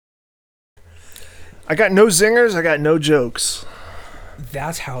I got no zingers. I got no jokes.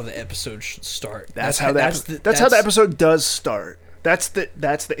 That's how the episode should start. That's how the episode does start. That's the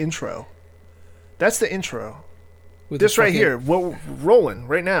intro. That's the intro. This right here, we're rolling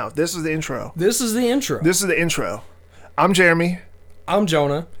right now. This is the intro. This is the intro. I'm Jeremy. I'm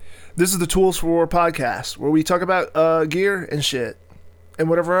Jonah. This is the Tools for War podcast, where we talk about gear and shit and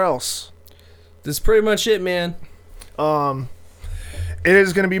whatever else. That's pretty much it, man. It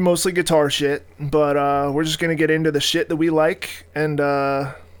is going to be mostly guitar shit, but we're just going to get into the shit that we like, and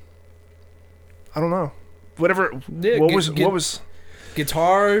I don't know. Whatever. Yeah, what was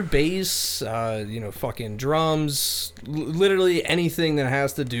guitar, bass, fucking drums, literally anything that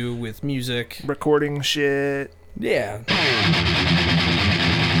has to do with music. Recording shit. Yeah.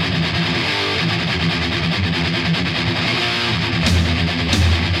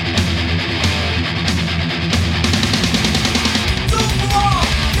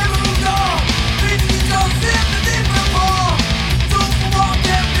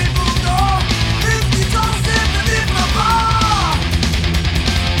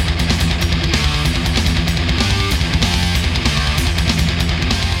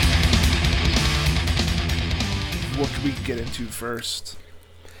 Get into first.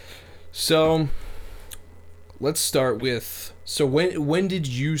 So let's start with, when did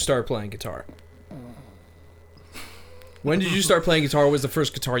you start playing guitar? When did you start playing guitar? What was the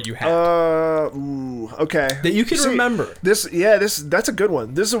first guitar you had? Okay. That you can remember. That's a good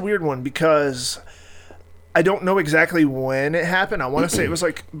one. This is a weird one because I don't know exactly when it happened. I want to say it was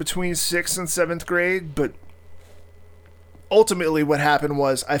like between 6th and 7th grade, but ultimately what happened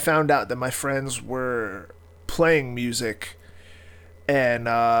was I found out that my friends were playing music and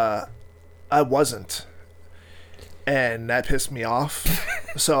I wasn't, and that pissed me off.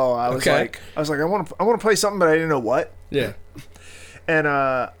 So I was like I want to play something, but I didn't know what. Yeah. And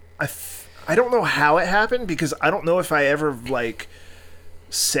I don't know how it happened, because I don't know if I ever like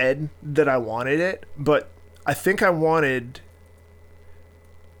said that I wanted it, but I think I wanted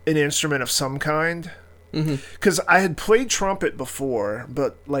an instrument of some kind, because I had played trumpet before,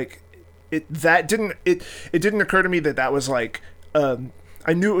 but like it didn't occur to me that was like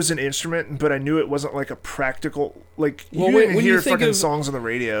I knew it was an instrument, but I knew it wasn't like a practical, like, you didn't hear fucking songs on the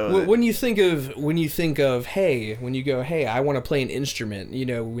radio. When you think of hey, when you go, hey, I want to play an instrument,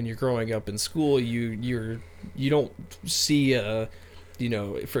 when you're growing up in school, you don't see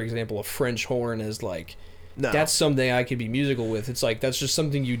for example, a French horn as like, no, that's something I could be musical with. It's like, that's just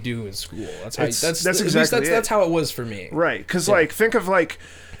something you do in school. That's how it was for me. Right. Because like, think of like,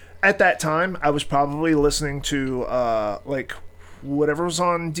 at that time, I was probably listening to like whatever was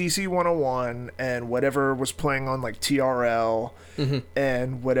on DC 101 and whatever was playing on like TRL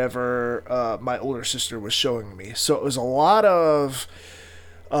and whatever my older sister was showing me. So it was a lot of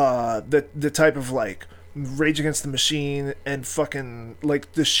the type of like Rage Against the Machine and fucking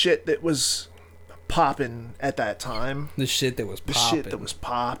like the shit that was popping at that time. The shit that was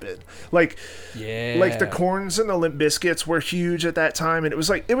popping. Like, yeah, like the Korns and the Limp Bizkits were huge at that time, and it was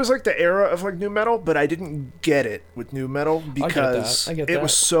like the era of like nu metal, but I didn't get it with nu metal because I get that. it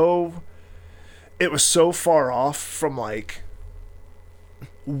was so far off from like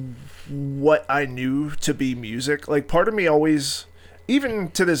what I knew to be music. Like, part of me always,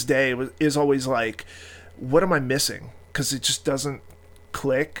 even to this day, is always like, what am I missing? Because it just doesn't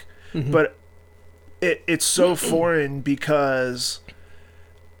click. But it's so foreign because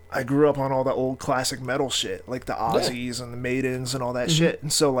I grew up on all the old classic metal shit, like the Ozzies and the Maidens and all that shit.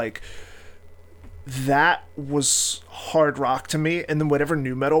 And so like, that was hard rock to me. And then whatever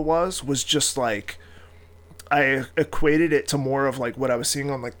nu metal was just like, I equated it to more of like what I was seeing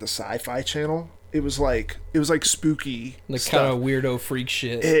on like the Sci-Fi Channel. It was like spooky, like stuff. Kind of weirdo freak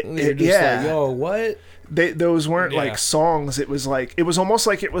shit. Like, yo, what? Those weren't like songs. It was almost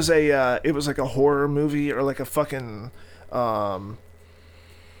like it was like a horror movie or like a fucking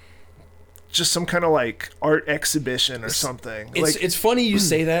just some kind of like art exhibition or something. It's funny you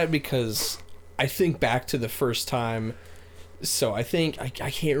say that, because I think back to the first time. So I think I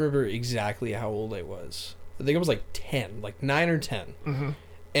can't remember exactly how old I was. I think I was like 10, like 9 or 10.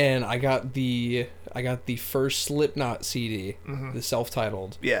 And I got the first Slipknot CD, the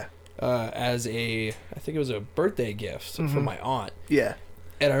self-titled. Yeah. As I think it was a birthday gift from my aunt. Yeah.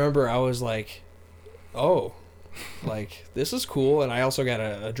 And I remember I was like, oh, like, this is cool. And I also got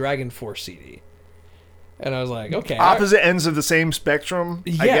a Dragon Force CD. And I was like, okay. Opposite ends of the same spectrum,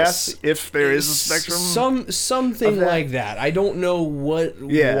 yes, I guess, if there is a spectrum. Something like that. I don't know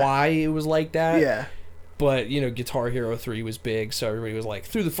why it was like that. Yeah. But, Guitar Hero 3 was big, so everybody was like,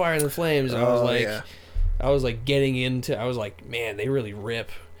 Through the Fire and the Flames. And I was like getting into, I was like, man, they really rip.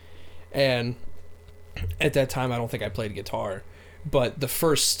 And At that time, I don't think I played guitar. But the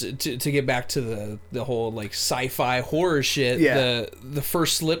first, to get back to the whole like sci-fi horror shit, the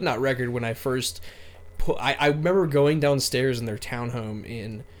first Slipknot record when I first I remember going downstairs in their townhome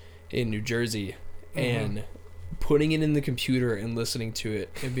in New Jersey and putting it in the computer and listening to it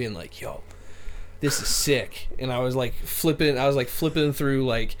and being like, yo, this is sick. And I was like flipping through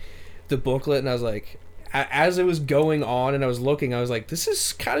like the booklet, and I was like, as it was going on and I was looking, I was like, this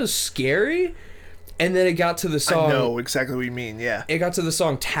is kind of scary. And then it got to the song. I know exactly what you mean, yeah. It got to the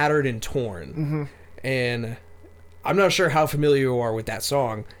song Tattered and Torn. And I'm not sure how familiar you are with that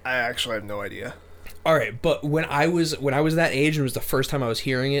song. I actually have no idea. All right, but when I was that age and it was the first time I was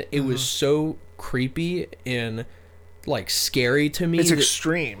hearing it, it was so creepy and like scary to me. It's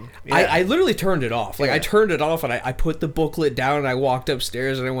extreme. Yeah. I literally turned it off. Like I turned it off and I put the booklet down and I walked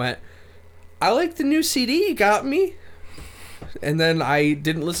upstairs and I went, I like the new CD you got me. And then I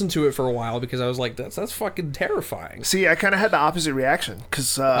didn't listen to it for a while because I was like, that's fucking terrifying. See, I kind of had the opposite reaction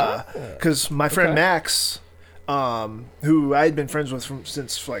because my friend Max, who I had been friends with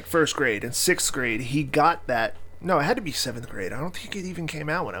since like first grade and sixth grade, he got that. No, it had to be seventh grade. I don't think it even came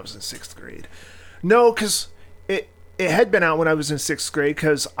out when I was in sixth grade. No, because it had been out when I was in sixth grade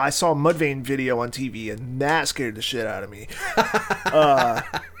because I saw a Mudvayne video on TV and that scared the shit out of me.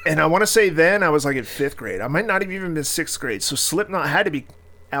 And I want to say then I was like in fifth grade. I might not have even been sixth grade. So Slipknot had to be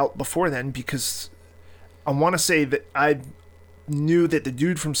out before then because I want to say that I knew that the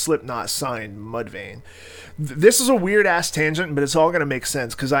dude from Slipknot signed Mudvayne. This is a weird ass tangent, but it's all going to make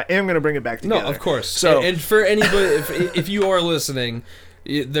sense because I am going to bring it back together. No, of course. So, and for anybody, if you are listening,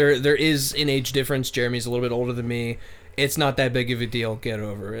 there is an age difference. Jeremy's a little bit older than me. It's not that big of a deal. Get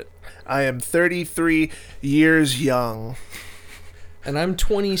over it. I am 33 years young. And I'm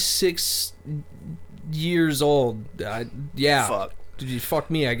 26 years old. Yeah. Fuck.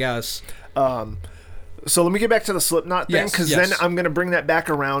 Fuck me, I guess. So let me get back to the Slipknot thing, because then I'm going to bring that back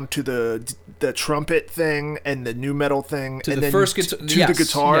around to the trumpet thing and the new metal thing, to and the then first to the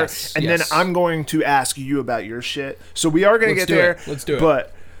guitar, and then I'm going to ask you about your shit. So we are going to get there. Let's do it.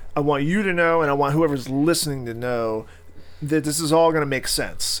 But I want you to know, and I want whoever's listening to know, that this is all going to make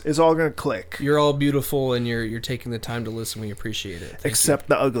sense. It's all going to click. You're all beautiful, and you're taking the time to listen. We appreciate it. Except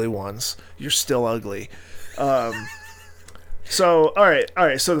the ugly ones. You're still ugly. So, all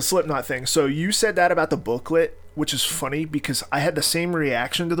right. So the Slipknot thing. So you said that about the booklet, which is funny because I had the same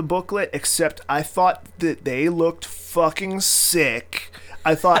reaction to the booklet, except I thought that they looked fucking sick.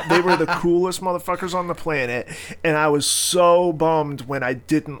 I thought they were the coolest motherfuckers on the planet, and I was so bummed when I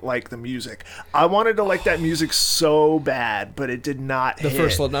didn't like the music. I wanted to like that music so bad, but it did not hit. The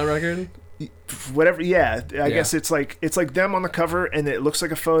first Slipknot record? Whatever, yeah. I guess it's like them on the cover, and it looks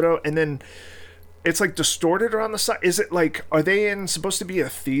like a photo, and then it's like distorted around the side. Is it like, are they supposed to be a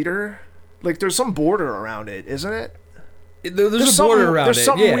theater? Like there's some border around it, isn't it? There's a border around it. There's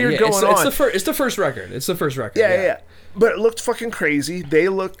something weird going on. It's the first record. It's the first record. Yeah. But it looked fucking crazy. They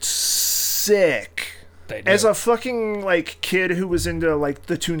looked sick. They did. As a fucking like kid who was into like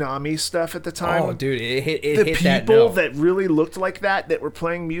the Toonami stuff at the time. Oh, dude, it hit the that people note. that really looked like that were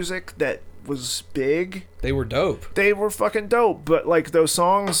playing music that was big. They were dope. They were fucking dope. But like those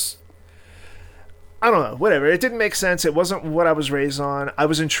songs, I don't know, whatever. It didn't make sense. It wasn't what I was raised on. I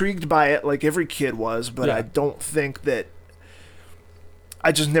was intrigued by it like every kid was, but I don't think that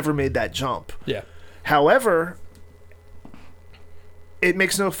I just never made that jump. Yeah. However, it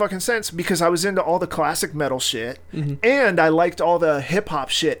makes no fucking sense because I was into all the classic metal shit, and I liked all the hip hop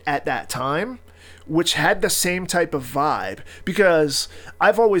shit at that time, which had the same type of vibe. Because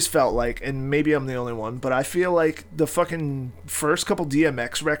I've always felt like, and maybe I'm the only one, but I feel like the fucking first couple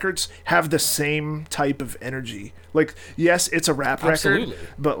DMX records have the same type of energy. Like, yes, it's a rap record,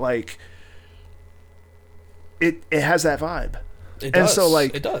 but like, it has that vibe. It does. So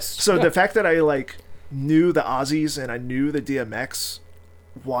like, it does. So the fact that I like knew the Aussies and I knew the DMX,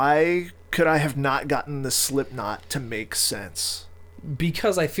 why could I have not gotten the Slipknot to make sense?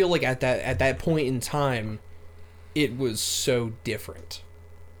 Because I feel like at that point in time, it was so different.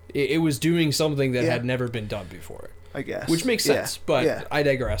 It was doing something that had never been done before. I guess. Which makes sense, but I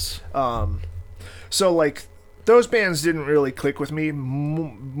digress. So like, those bands didn't really click with me.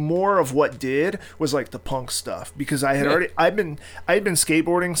 More of what did was like the punk stuff, because I had I'd been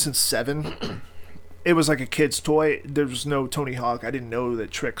skateboarding since 7. It was like a kid's toy. There was no Tony Hawk. I didn't know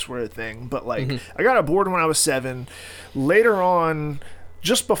that tricks were a thing. But like, I got a board when I was 7. Later on,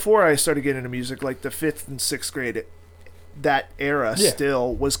 just before I started getting into music, like the 5th and 6th grade, that era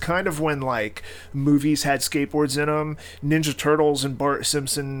still was kind of when like movies had skateboards in them. Ninja Turtles and Bart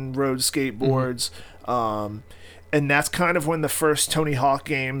Simpson rode skateboards. And that's kind of when the first Tony Hawk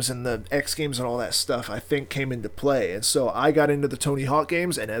games and the X Games and all that stuff, I think, came into play. And so I got into the Tony Hawk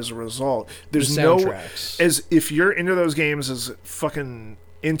games, and as a result, there's as if you're into those games as fucking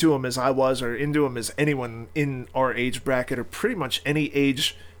into them as I was, or into them as anyone in our age bracket, or pretty much any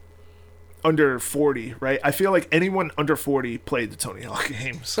age under 40, right? I feel like anyone under 40 played the Tony Hawk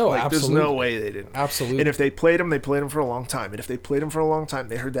games. Oh, like, absolutely. There's no way they didn't. Absolutely. And if they played them for a long time. And if they played them for a long time,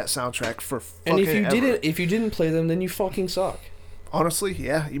 they heard that soundtrack for fucking And if you ever. if you didn't play them, then you fucking suck. Honestly,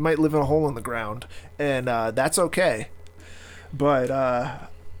 yeah, you might live in a hole in the ground, and that's okay. But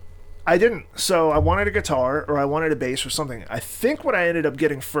I didn't. So I wanted a guitar, or I wanted a bass, or something. I think what I ended up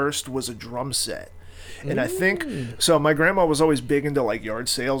getting first was a drum set. And I think, so my grandma was always big into like yard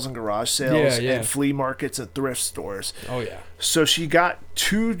sales and garage sales and flea markets and thrift stores. Oh, yeah. So she got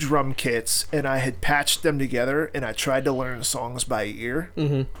 2 drum kits, and I had patched them together, and I tried to learn songs by ear.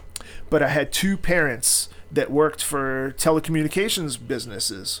 Mm-hmm. But I had 2 parents that worked for telecommunications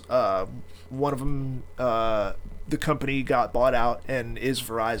businesses. One of them, the company got bought out and is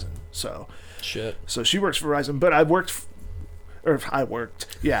Verizon. So she works for Verizon, but I worked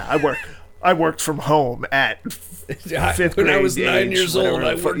from home at 5th grade. When I was 9 age, years old,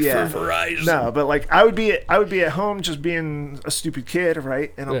 I worked for Verizon. No, but like I would be at home just being a stupid kid,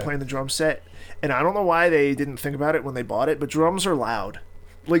 right? And I'm playing the drum set, and I don't know why they didn't think about it when they bought it, but drums are loud.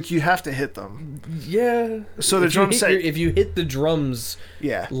 Like, you have to hit them. Yeah. So the drum set, if you hit the drums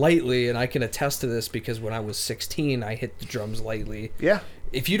yeah, lightly, and I can attest to this because when I was 16, I hit the drums lightly. Yeah.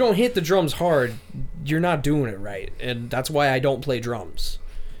 If you don't hit the drums hard, you're not doing it right, and that's why I don't play drums.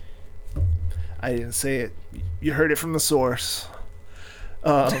 I didn't say it. You heard it from the source.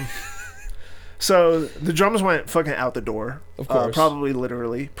 So the drums went fucking out the door. Of course. Probably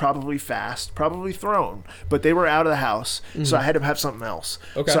literally, probably fast, probably thrown. But they were out of the house, so I had to have something else.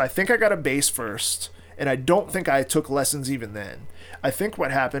 Okay. So I think I got a bass first, and I don't think I took lessons even then. I think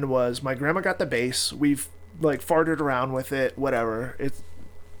what happened was my grandma got the bass. We've like farted around with it, whatever.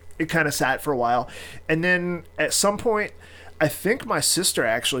 It kind of sat for a while. And then at some point, I think my sister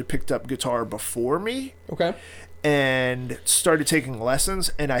actually picked up guitar before me. Okay. And started taking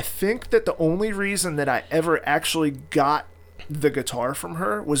lessons, and I think that the only reason that I ever actually got the guitar from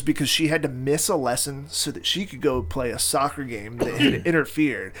her was because she had to miss a lesson so that she could go play a soccer game that had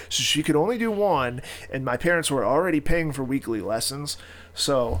interfered. So she could only do one, and my parents were already paying for weekly lessons,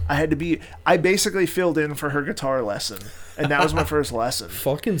 so I basically filled in for her guitar lesson, and that was my first lesson.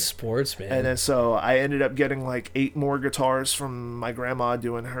 Fucking sports, man. And then so I ended up getting like 8 more guitars from my grandma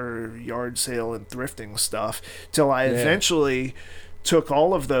doing her yard sale and thrifting stuff, till I eventually took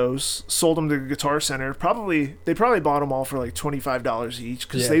all of those, sold them to Guitar Center. They probably bought them all for like $25 each,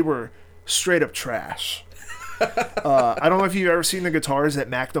 because they were straight up trash. I don't know if you've ever seen the guitars that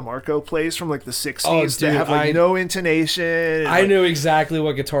Mac DeMarco plays from like the 60s. Oh, dude, that have like no intonation. I know exactly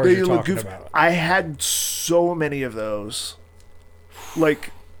what guitars you're talking about. I had so many of those.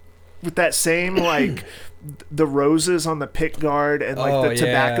 Like, with that same like the roses on the pick guard and like the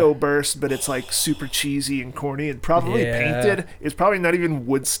tobacco burst, but it's like super cheesy and corny and probably painted. It's probably not even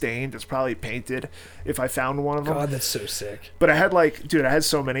wood stained. It's probably painted if I found one of them. God, that's so sick. But I had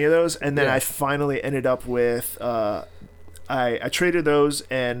so many of those, and then I finally ended up with I traded those,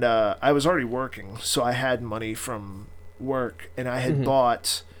 and I was already working, so I had money from work, and I had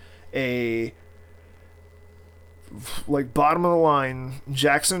bought a like bottom of the line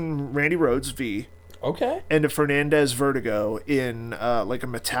Jackson Randy Rhoads V. Okay. And a Fernandez Vertigo in like a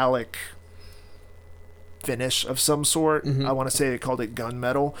metallic finish of some sort. I want to say they called it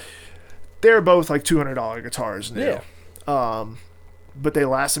gunmetal. They're both like $200 guitars now. Yeah. But they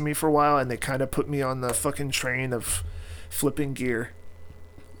lasted me for a while, and they kind of put me on the fucking train of flipping gear.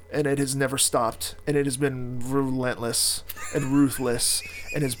 And it has never stopped. And it has been relentless and ruthless,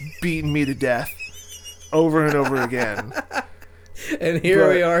 and has beaten me to death over and over again. And here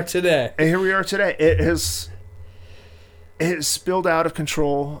we are today. It has spilled out of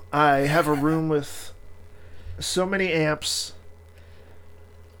control. I have a room with so many amps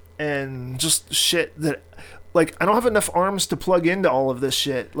and just shit that, like, I don't have enough arms to plug into all of this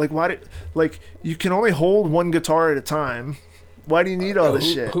shit. Like, you can only hold one guitar at a time. Why do you need all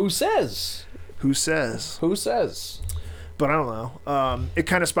this shit? Who says? Who says? Who says? But I don't know. It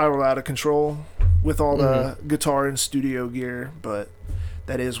kind of spiraled out of control with all the guitar and studio gear, but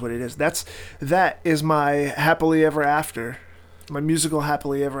that is what it is. That is my happily ever after, my musical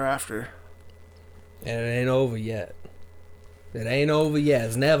happily ever after. And it ain't over yet. It ain't over yet.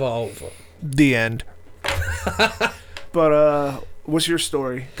 It's never over. The end. But what's your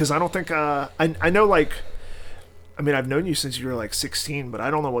story? Because I don't think I know, like, I mean, I've known you since you were like 16, but I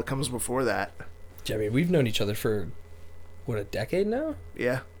don't know what comes before that. I mean, we've known each other for, what, a decade now?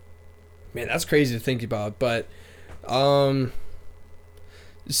 Yeah. Man, that's crazy to think about. But,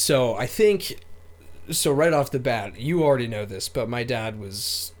 so I think, so right off the bat, you already know this, but my dad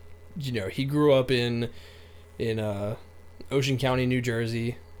was, he grew up in Ocean County, New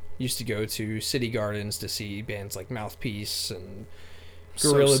Jersey. Used to go to City Gardens to see bands like Mouthpiece and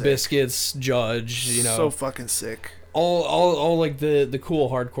Gorilla Biscuits, Judge, So fucking sick. All like the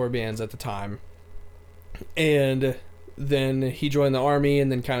cool hardcore bands at the time. And then he joined the army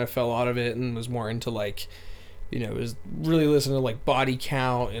and then kind of fell out of it and was more into like, was really listening to like Body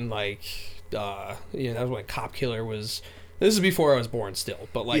Count and like, that was when Cop Killer was. This is before I was born still,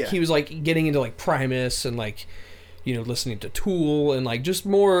 but like he was like getting into like Primus and like, listening to Tool and like just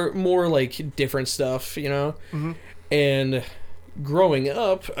more like different stuff, Mm-hmm. And growing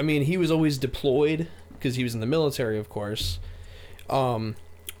up, I mean, he was always deployed because he was in the military, of course. But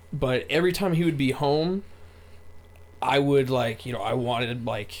every time he would be home, I would like, I wanted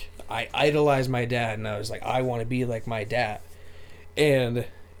like, I idolized my dad and I was like, I want to be like my dad. And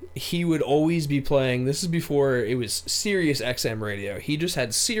he would always be playing, this is before it was Sirius XM radio. He just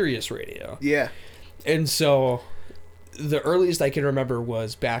had Sirius radio. Yeah. And so the earliest I can remember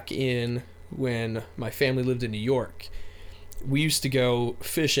was back in when my family lived in New York. We used to go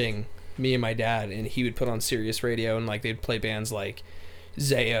fishing, me and my dad, and he would put on Sirius radio and like they'd play bands like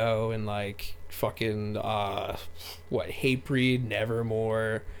Zayo and like fucking Hatebreed,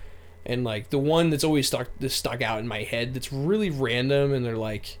 Nevermore, and like the one that's always stuck out in my head that's really random and they're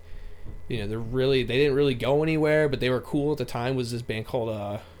like, they didn't really go anywhere but they were cool at the time, was this band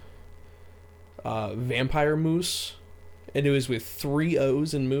called Vampire Moose. And it was with 3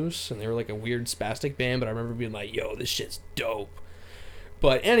 O's in Moose, and they were like a weird spastic band, but I remember being like, yo, this shit's dope.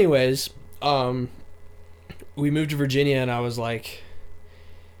 But anyways, we moved to Virginia, and I was like,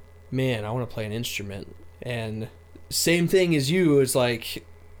 man, I want to play an instrument. And same thing as you, it's like,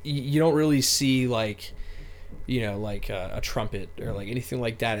 you don't really see like, like a trumpet or like anything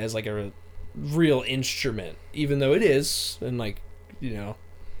like that as like a real instrument, even though it is, and like,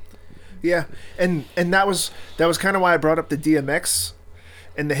 Yeah, and that was kind of why I brought up the DMX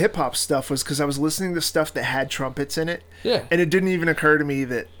and the hip hop stuff, was because I was listening to stuff that had trumpets in it. Yeah, and it didn't even occur to me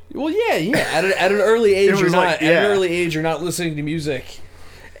that. Well, yeah. At an early age, you're not listening to music,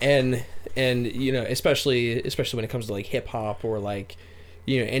 and especially when it comes to like hip hop or like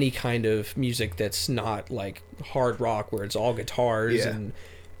any kind of music that's not like hard rock where it's all guitars and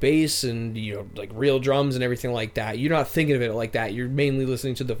bass and like real drums and everything like that. You're not thinking of it like that. You're mainly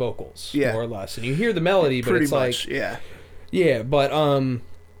listening to the vocals, more or less, and you hear the melody, but pretty it's much, like but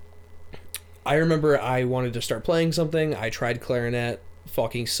I remember I wanted to start playing something. I tried clarinet,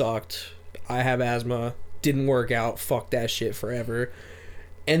 fucking sucked. I have asthma, didn't work out. Fuck that shit forever.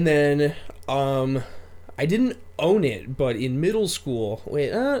 And then I didn't own it, but in middle school,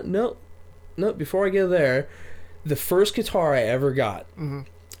 no, before I get there, the first guitar I ever got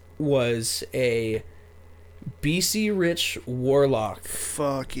was a BC Rich Warlock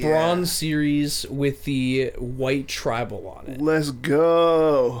Bronze Series with the white tribal on it. Let's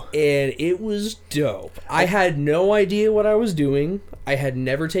go. And it was dope. I had no idea what I was doing. I had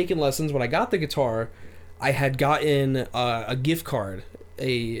never taken lessons. When I got the guitar, I had gotten a gift card,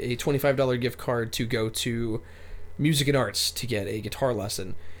 a $25 gift card to go to Music and Arts to get a guitar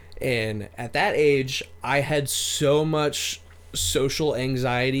lesson. And at that age, I had so much social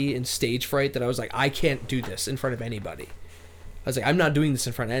anxiety and stage fright that I was like, I can't do this in front of anybody. I was like, I'm not doing this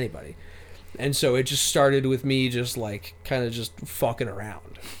in front of anybody. And so it just started with me just like kind of just fucking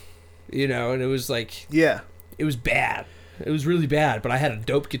around, and it was like, it was bad. It was really bad, but I had a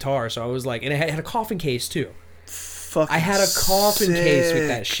dope guitar. So I was like, and I had a coffin case too. I had a coffin case with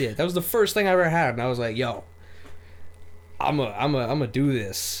that shit. That was the first thing I ever had. And I was like, yo, I'm a do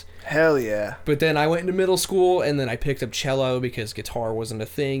this. Hell yeah. But then I went into middle school, and then I picked up cello because guitar wasn't a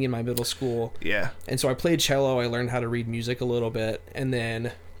thing in my middle school. Yeah. And so I played cello. I learned how to read music a little bit, and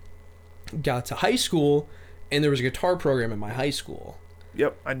then got to high school, and there was a guitar program at my high school.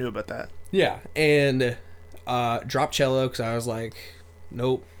 Yep, I knew about that. Yeah, and dropped cello because I was like,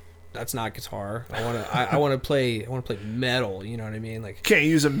 nope, that's not guitar. I want to play metal. You know what I mean? Like, can't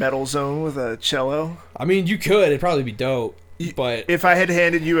use a metal zone with a cello. I mean, you could. It'd probably be dope. But if I had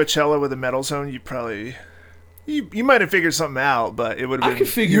handed you a cello with a metal zone, you probably you might have figured something out, but it would have been, I could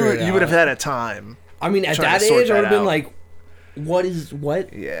figure it out. You would have had a time. I mean, at that age, I would have been like, what is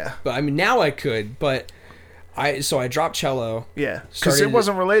what? Yeah. But I mean, now I could. But I dropped cello. Yeah, because it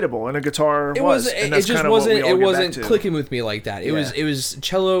wasn't relatable, and a guitar was. And that's it just kind of wasn't. What we all it wasn't get back to. Clicking with me like that. It was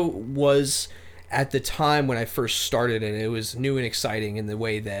cello was at the time when I first started, and it was new and exciting in the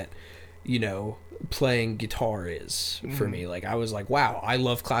way that, playing guitar is for me. Like, I was like, wow, I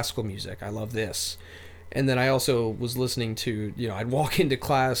love classical music. I love this. And then I also was listening to, I'd walk into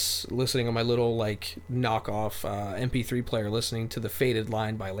class listening on my little, like, knockoff MP3 player, listening to The Faded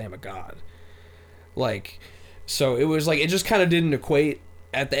Line by Lamb of God. Like, so it was like, it just kind of didn't equate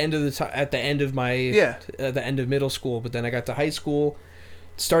at the end of at the end of middle school. But then I got to high school,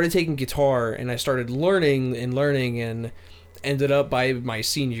 started taking guitar, and I started learning and ended up by my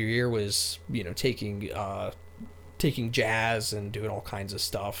senior year was, taking jazz and doing all kinds of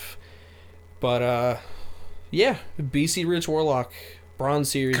stuff. But, yeah, BC Rich Warlock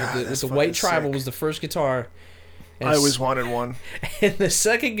Bronze Series. The White Tribal was the first guitar. And I always wanted one. And the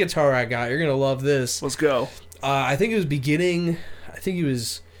second guitar I got, you're going to love this. Let's go. I think it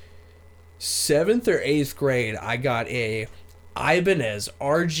was 7th or 8th grade. I got a Ibanez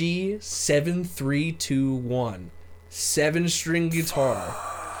RG 7321 7-string guitar.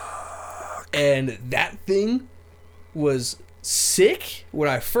 And that thing was sick when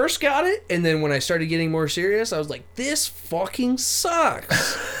I first got it, and then when I started getting more serious, I was like, this fucking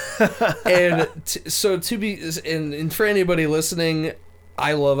sucks. And for anybody listening,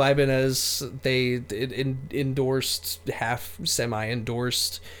 I love Ibanez. They endorsed, half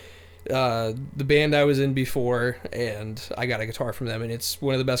semi-endorsed the band I was in before, and I got a guitar from them, and it's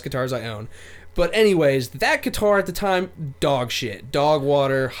one of the best guitars I own. But anyways, that guitar at the time, dog shit. Dog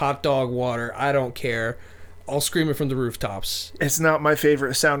water, hot dog water, I don't care. I'll scream it from the rooftops. It's not my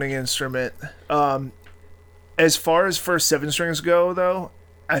favorite sounding instrument. As far as first 7 strings go, though,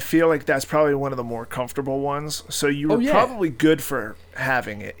 I feel like that's probably one of the more comfortable ones. So you were probably good for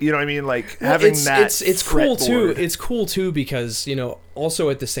having it. You know what I mean? Like, having that. It's cool too. It's cool too because, also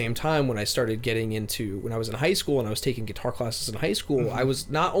at the same time when I started getting into, when I was in high school and I was taking guitar classes in high school, I was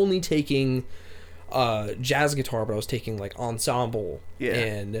not only taking jazz guitar, but I was taking like ensemble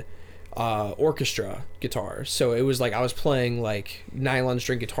and orchestra guitar. So it was like I was playing like nylon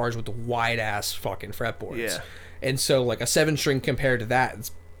string guitars with the wide ass fucking fretboards. Yeah. And so like a 7-string compared to that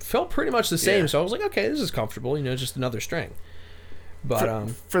felt pretty much the same. So I was like, okay, this is comfortable, just another string. But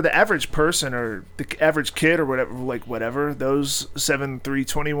for the average person or the average kid or whatever, those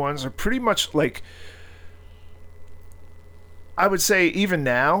 7-321s are pretty much like, I would say even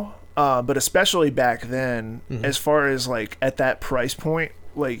now, but especially back then, as far as like at that price point,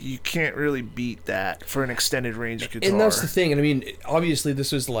 like you can't really beat that for an extended range guitar. And that's the thing. And I mean, obviously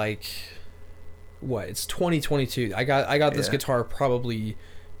this was like, it's 2022. I got this guitar probably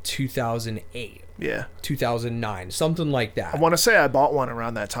 2008. Yeah. 2009, something like that. I want to say I bought one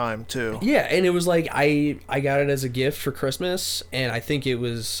around that time too. Yeah, and it was like I got it as a gift for Christmas, and I think it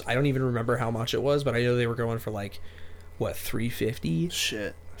was, I don't even remember how much it was, but I know they were going for like $350?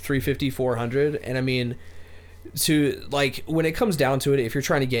 Shit. 350, 400. And I mean, to like, when it comes down to it, if you're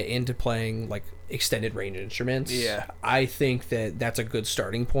trying to get into playing like extended range instruments, I think that that's a good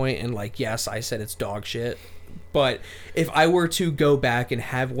starting point. And like, yes, I said it's dog shit, but if I were to go back and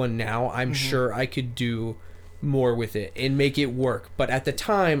have one now, I'm sure I could do more with it and make it work. But at the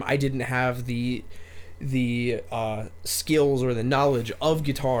time, I didn't have the skills or the knowledge of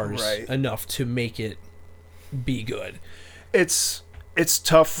guitars enough to make it be good. It's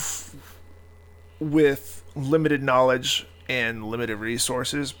tough with limited knowledge and limited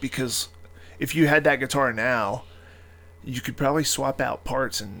resources, because if you had that guitar now, you could probably swap out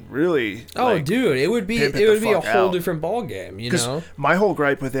parts and really dude, it would be a whole different ball game, my whole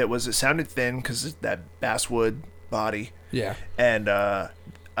gripe with it was it sounded thin because that basswood body, and I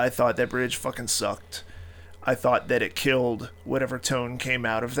thought that bridge fucking sucked. I thought that it killed whatever tone came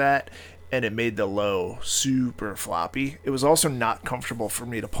out of that, and it made the low super floppy. It was also not comfortable for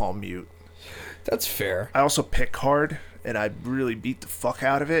me to palm mute. That's fair. I also pick hard, and I really beat the fuck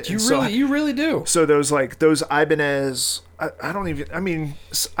out of it. You really do. So those Ibanez,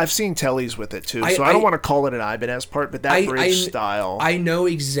 I've seen tellies with it too, so I don't want to call it an Ibanez part, but that bridge style. I know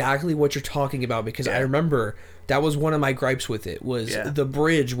exactly what you're talking about, because I remember that was one of my gripes with it, was the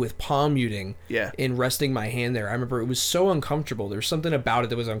bridge with palm muting and resting my hand there. I remember it was so uncomfortable. There's something about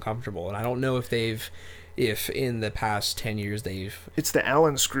it that was uncomfortable, and I don't know if in the past 10 years It's the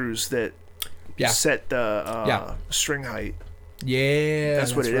Allen screws that set the string height. Yeah,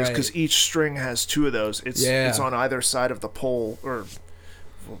 that's what it is, because each string has 2 of those. It's on either side of the pole, or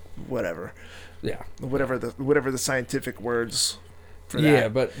whatever. Yeah, whatever the scientific words for that. Yeah,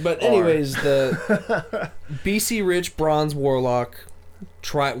 but anyways, the BC Rich Bronze Warlock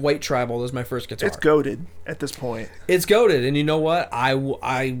White Tribal is my first guitar. It's goated at this point. It's goated, and you know what? I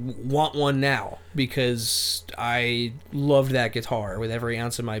want one now, because I loved that guitar with every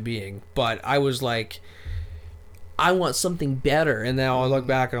ounce of my being. But I was like, I want something better. And now I look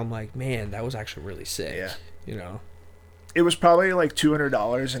back and I'm like, man, that was actually really sick. Yeah. You know? It was probably like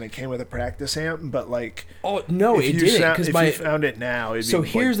 $200 and it came with a practice amp, but like, Oh no, if it you didn't, because you found it now, it'd so be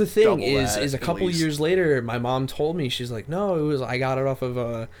here's like the thing double is that a at couple least. years later, my mom told me, she's like, no, it was, I got it off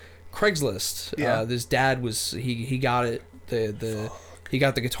of Craigslist. Yeah. This dad was, he got it, he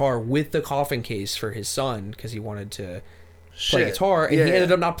got the guitar with the coffin case for his son because he wanted to play guitar, and he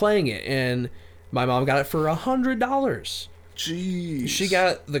ended up not playing it, and my mom got it for $100. Jeez. She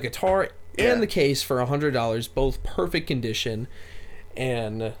got the guitar Yeah. and the case for $100, both perfect condition,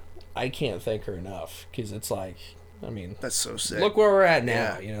 and I can't thank her enough, because it's like, I mean, That's so sick. look where we're at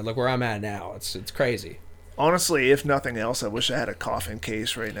now. Yeah. You know, look where I'm at now. It's crazy. Honestly, if nothing else, I wish I had a coffin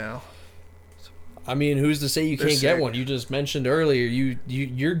case right now. I mean, who's to say you They're can't get sick. one? You just mentioned earlier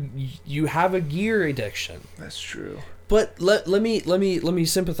you have a gear addiction. That's true. But let me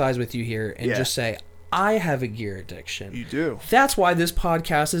sympathize with you here and Yeah. just say I have a gear addiction. You do. That's why this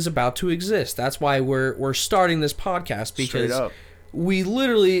podcast is about to exist. That's why we're starting this podcast, Straight because up. we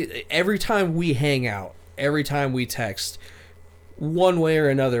literally, every time we hang out, every time we text, one way or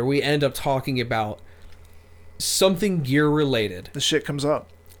another, we end up talking about something gear related. The shit comes up.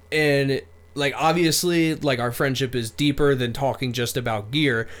 And like, obviously, like, our friendship is deeper than talking just about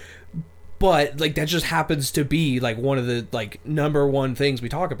gear, but like, that just happens to be like one of the like number one things we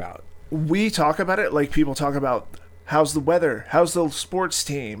talk about. We talk about it like people talk about how's the weather, how's the sports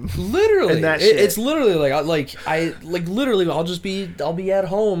team. Literally, And that shit. it's literally like literally I'll be at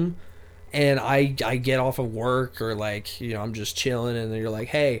home, and I get off of work, or like, you know, I'm just chilling, and you're like,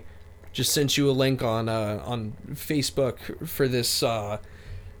 hey, just sent you a link on Facebook for this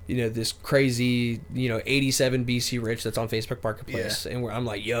you know, this crazy, you know, 87 BC Rich that's on Facebook Marketplace, and I'm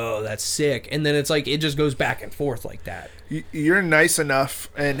like, yo, that's sick, and then it's like it just goes back and forth like that. You're nice enough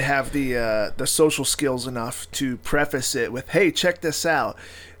and have the social skills enough to preface it with, hey, check this out.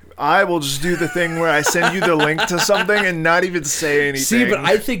 I will just do the thing where I send you the link to something and not even say anything. See, but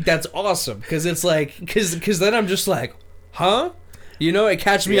I think that's awesome, because it's like, because then I'm just like, huh? You know, it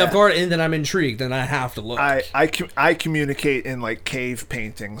catches me Yeah. off guard, and then I'm intrigued, and I have to look. I communicate in like cave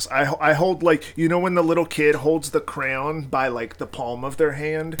paintings. I hold, like, you know, when the little kid holds the crayon by like the palm of their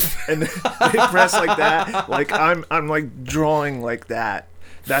hand and they press like that. Like I'm like drawing like that.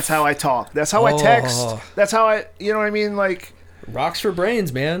 That's how I talk. That's how I text. Oh. That's how I, you know what I mean? Like, Rocks for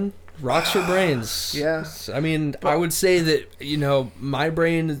brains, man. Rocks for brains. Yeah. I mean, I would say that, you know, my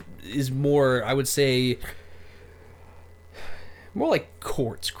brain is more, I would say, more like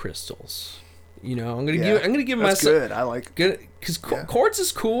quartz crystals. You know, I'm gonna give that's myself good. I like. good, because Yeah. quartz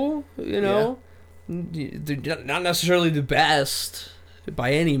is cool. You know, they're not necessarily the best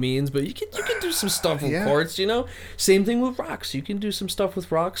by any means, but you can do some stuff with Yeah. quartz. You know, same thing with rocks. You can do some stuff with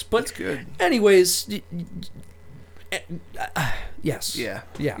rocks. But That's good. anyways, yes. Yeah.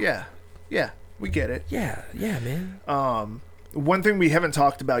 Yeah. Yeah. Yeah. We get it. Yeah, man. One thing we haven't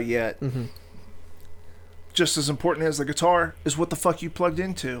talked about yet, Mm-hmm. just as important as the guitar, is what the fuck you plugged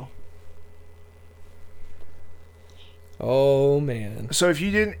into. Oh man. So I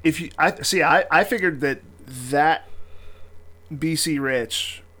figured that BC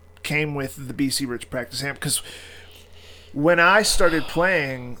Rich came with the BC Rich practice amp, because when I started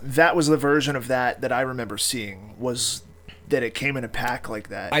playing, that was the version of that I remember seeing, was that it came in a pack like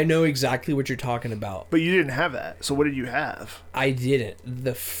that. I know exactly what you're talking about. But you didn't have that. So what did you have? I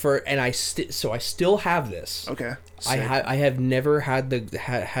didn't. So I still have this. Okay. I Sick. have never had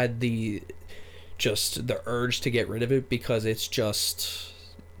the just the urge to get rid of it, because it's just,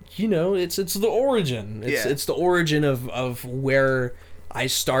 you know, it's the origin. It's the origin of where I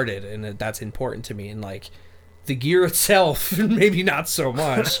started, and that's important to me. And like, the gear itself, maybe not so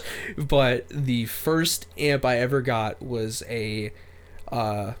much, but the first amp I ever got was a,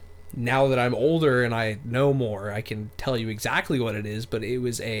 now that I'm older and I know more, I can tell you exactly what it is, but it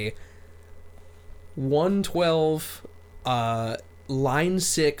was a 112 Line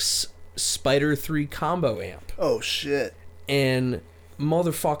 6 Spider 3 combo amp. Oh shit. And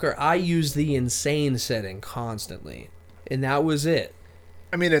motherfucker, I used the insane setting constantly, and that was it.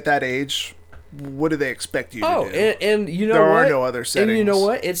 I mean, at that age, what do they expect you to do? And you know There what? are no other settings. And you know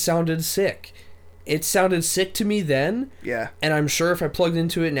what? It sounded sick. It sounded sick to me then, Yeah. and I'm sure if I plugged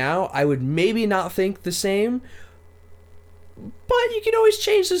into it now, I would maybe not think the same. But you can always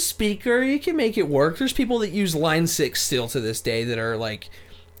change the speaker. You can make it work. There's people that use Line 6 still to this day that are like,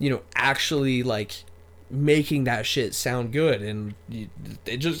 you know, actually like making that shit sound good, and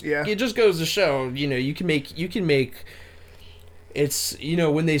it just goes to show, you know, you can make it's, you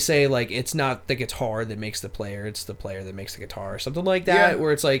know, when they say like it's not the guitar that makes the player, it's the player that makes the guitar, or something like that, Yeah.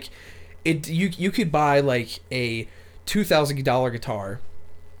 where it's like You could buy like a $2,000 guitar,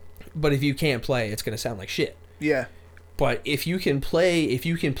 but if you can't play, it's gonna sound like shit. Yeah. But if you can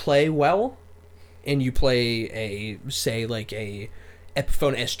play well, and you play say like a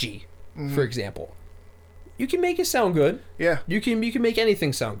Epiphone SG, for example, you can make it sound good. Yeah. You can make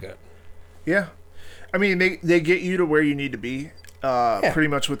anything sound good. Yeah. I mean, they get you to where you need to be, pretty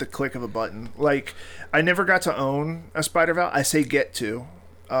much with the click of a button. Like, I never got to own a Spider Valve. I say get to.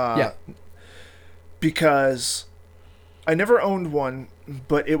 Because I never owned one,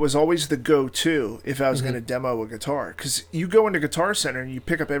 but it was always the go-to if I was going to demo a guitar. Because you go into Guitar Center and you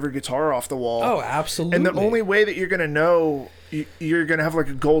pick up every guitar off the wall. Oh, absolutely. And the only way that you're going to know you're going to have like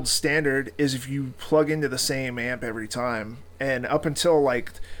a gold standard is if you plug into the same amp every time. And up until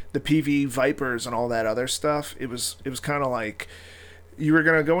like the PV Vipers and all that other stuff, it was kind of like you were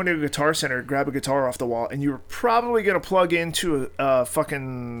going to go into a Guitar Center, grab a guitar off the wall, and you were probably going to plug into a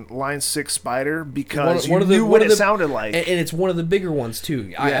fucking Line 6 Spider because you knew what it sounded like. And it's one of the bigger ones, too.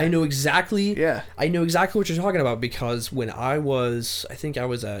 Yeah. I know exactly. Yeah. I know exactly what you're talking about because when I think I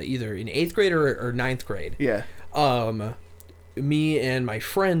was either in 8th grade or 9th grade. Yeah. Me and my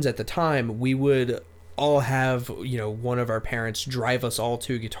friends at the time, we would all have, one of our parents drive us all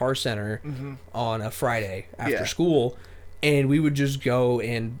to Guitar Center on a Friday after school, and we would just go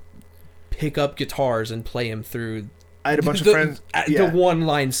and pick up guitars and play them through. I had a bunch of friends. The one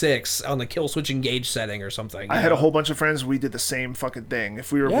Line 6 on the kill switch engage setting or something. I had a whole bunch of friends. We did the same fucking thing.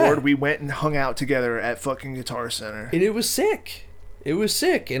 If we were bored, we went and hung out together at fucking Guitar Center. And it was sick. It was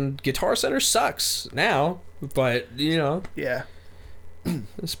sick. And Guitar Center sucks now, but Yeah.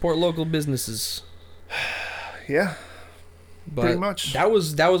 support local businesses. Yeah. But pretty much. That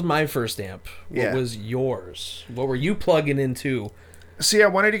was my first amp. What was yours? What were you plugging into? See, I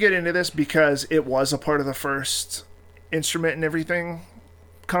wanted to get into this because it was a part of the first instrument and everything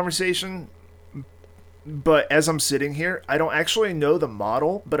conversation. But as I'm sitting here, I don't actually know the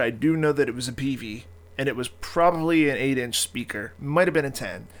model, but I do know that it was a PV. And it was probably an 8-inch speaker. Might have been a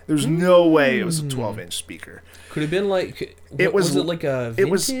 10. There's no way it was a 12-inch speaker. Could have been like... was it like a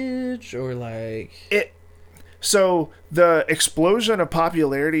vintage or like... So the explosion of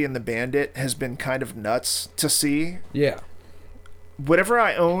popularity in the Bandit has been kind of nuts to see. Yeah. Whatever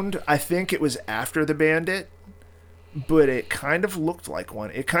I owned, I think it was after the Bandit, but it kind of looked like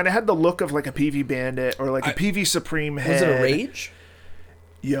one. It kind of had the look of like a PV Bandit or like a PV Supreme head. Was it a Rage?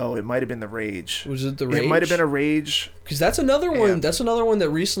 Yo, it might have been the Rage. Was it the Rage? It might have been a Rage. Because that's another one. That's another one that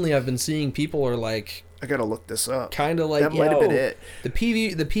recently I've been seeing people are like. I gotta look this up. Kind of like that might have been it. The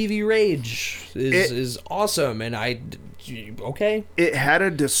PV Rage is awesome, and okay. It had a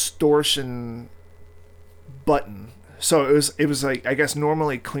distortion button, so it was like I guess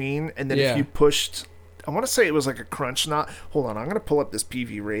normally clean, and then if you pushed, I want to say it was like a crunch knot. Hold on, I'm gonna pull up this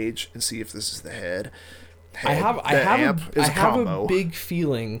PV Rage and see if this is the head. I have a big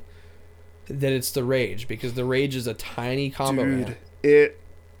feeling that it's the Rage because the Rage is a tiny combo. Dude,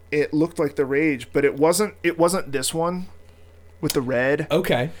 it looked like the Rage, but it wasn't this one with the red.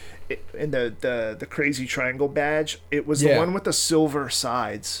 Okay. And the crazy triangle badge. It was the one with the silver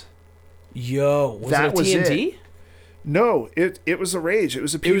sides. Yo, was it a TNT? No, it was the Rage. It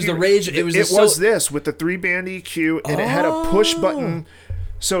was a PV. It was the Rage. It was this with the 3-band EQ, and it had a push button.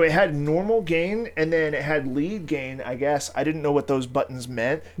 So it had normal gain, and then it had lead gain, I guess. I didn't know what those buttons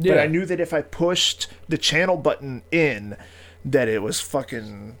meant, but I knew that if I pushed the channel button in, that it was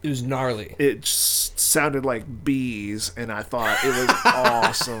fucking... It was gnarly. It sounded like bees, and I thought it was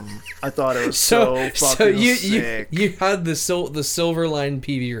awesome. I thought it was so fucking sick. You had the Silverline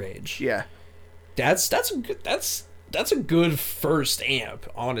PV Rage. Yeah. That's a good first amp,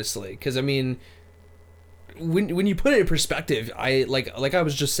 honestly, because I mean... When you put it in perspective, I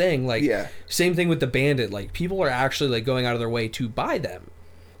was just saying, same thing with the Bandit. Like, people are actually like going out of their way to buy them.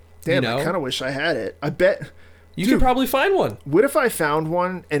 Damn, I kind of wish I had it. I bet you could probably find one. What if I found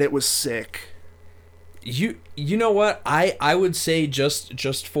one and it was sick? You know what? I would say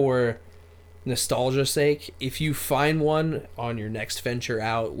just for nostalgia's sake, if you find one on your next venture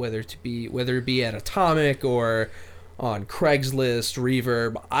out, whether it be at Atomic or on Craigslist,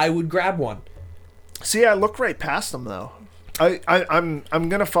 Reverb, I would grab one. See, I look right past them though. I'm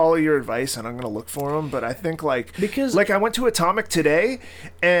gonna follow your advice and I'm gonna look for them, but I think because I went to Atomic today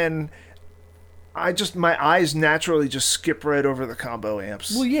and my eyes naturally just skip right over the combo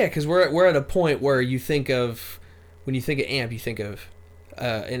amps. Well, yeah, because we're at a point where when you think of amp, you think of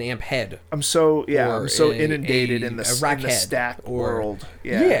an amp head. I'm so inundated in the stack world.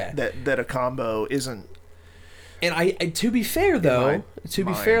 Yeah, that a combo isn't. And to be fair though,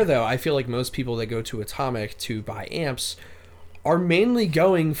 I feel like most people that go to Atomic to buy amps are mainly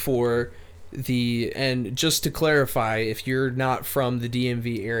going for and just to clarify, if you're not from the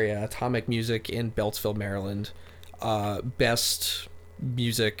DMV area, Atomic Music in Beltsville, Maryland, best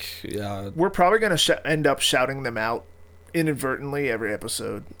music. We're probably going to end up shouting them out inadvertently every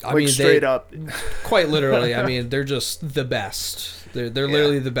episode. I mean, straight up. Quite literally. I mean, they're just the best. They're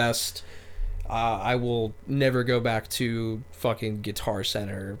literally the best. I will never go back to fucking Guitar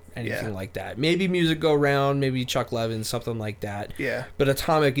Center, anything like that. Maybe Music Go Round, maybe Chuck Levin, something like that. Yeah. But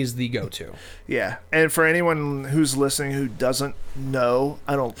Atomic is the go-to. Yeah. And for anyone who's listening who doesn't know,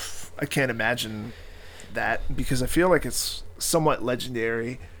 I can't imagine that, because I feel like it's somewhat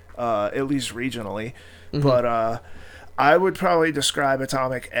legendary, at least regionally. Mm-hmm. But I would probably describe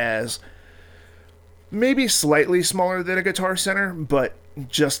Atomic as maybe slightly smaller than a Guitar Center, but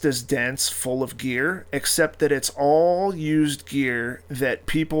just as dense, full of gear, except that it's all used gear that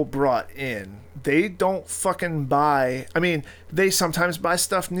people brought in. They don't fucking buy... I mean, they sometimes buy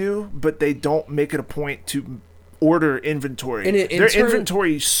stuff new, but they don't make it a point to order inventory. Their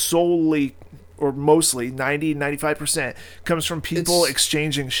inventory solely, or mostly, 90-95%, comes from people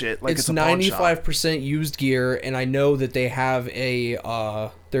exchanging shit like it's a pawn shop. 95% used gear, and I know that they have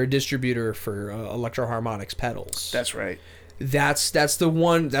they're a distributor for Electro Harmonix pedals. That's right. That's the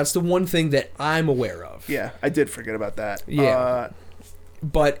one thing that I'm aware of. Yeah, I did forget about that. Yeah.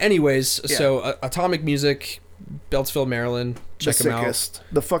 But anyways, so Atomic Music, Beltsville, Maryland. Check them out.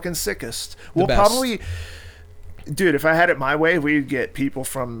 The fucking sickest. We'll probably... Dude, if I had it my way, we'd get people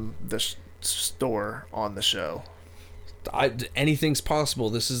from the store on the show. Anything's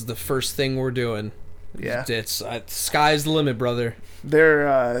possible. This is the first thing we're doing. Yeah. It's sky's the limit, brother. They're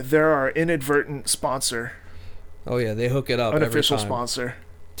our inadvertent sponsor. Oh yeah, they hook it up. Unofficial every time. Sponsor.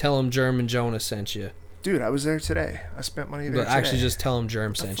 Tell them German Jonah sent you. Dude, I was there today. I spent money there today. Actually, just tell him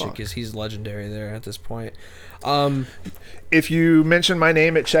Germ sent you, because he's legendary there at this point. If you mention my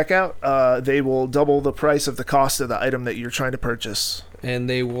name at checkout, they will double the price of the cost of the item that you're trying to purchase. And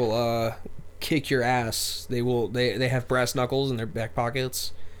they will kick your ass. They have brass knuckles in their back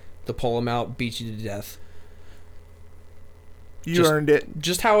pockets. They'll pull them out, beat you to death. You earned it.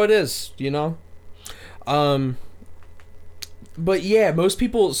 Just how it is, you know? But yeah, most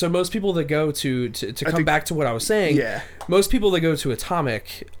people that go to come back to what I was saying, most people that go to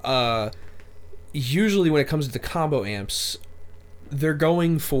Atomic, usually when it comes to the combo amps, they're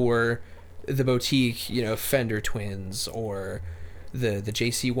going for the boutique, Fender Twins, or the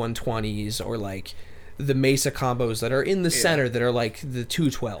JC 120s, or like the Mesa combos that are in the center that are like the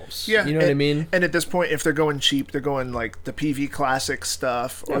 212s. Yeah. You know what I mean? And at this point, if they're going cheap, they're going like the PV Classic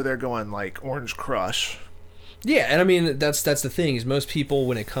stuff, or they're going like Orange Crush. Yeah, and I mean, that's the thing, is most people,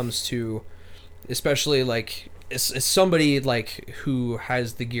 when it comes to, especially like it's somebody like who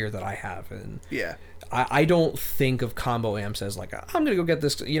has the gear that I have, and I don't think of combo amps as like, I'm gonna go get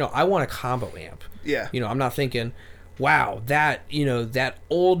this, I want a combo amp. Yeah. I'm not thinking, wow, that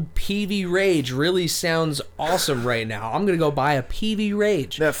old PV Rage really sounds awesome right now. I'm gonna go buy a PV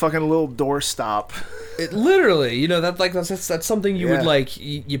Rage. That fucking little doorstop. It literally, that's something you would like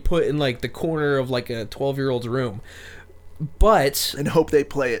you put in like the corner of like a 12-year-old's room. But and hope they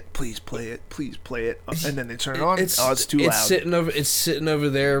play it. Please play it. Please play it. And then they turn it on. It's too loud. It's sitting over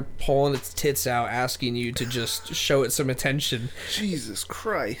there, pulling its tits out, asking you to just show it some attention. Jesus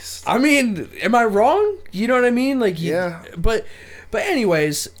Christ. I mean, am I wrong? You know what I mean? Like, yeah. But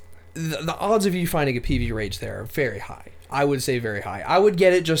anyways, the odds of you finding a PV Rage there are very high. I would say very high. I would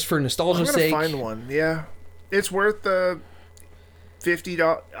get it just for nostalgia's sake. I'm gonna find one. Yeah, it's worth the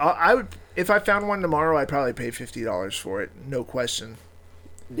 $50. I would, if I found one tomorrow, I'd probably pay $50 for it, no question.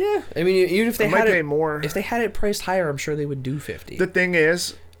 Yeah, I mean, even if they had pay more, if they had it priced higher, I'm sure they would do $50. The thing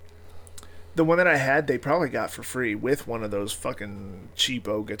is, the one that I had, they probably got for free with one of those fucking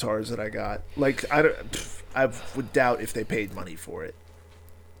cheapo guitars that I got. Like, I would doubt if they paid money for it.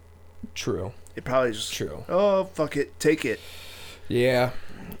 True. It probably just true. Oh, fuck it, take it. Yeah.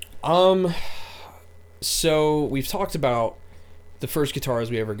 So we've talked about the first guitars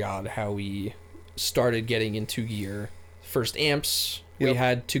we ever got, how we started getting into gear, first amps we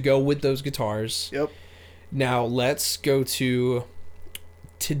had to go with those guitars. Yep. Now let's go to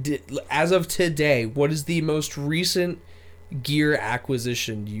as of today. What is the most recent gear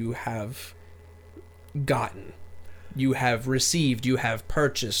acquisition you have gotten? You have received, you have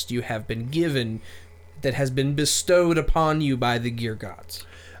purchased, you have been given, that has been bestowed upon you by the gear gods?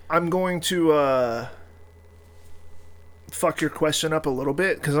 I'm going to fuck your question up a little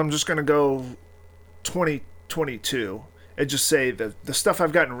bit, because I'm just going to go 2022 and just say the stuff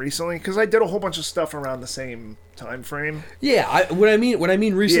I've gotten recently, because I did a whole bunch of stuff around the same time frame. Yeah, what I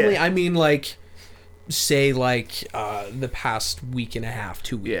mean recently, I mean like say like the past week and a half,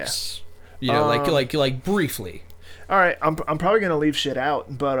 2 weeks. Yeah. You know, like briefly. All right, I'm probably gonna leave shit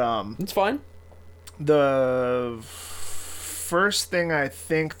out, but It's fine. the first thing I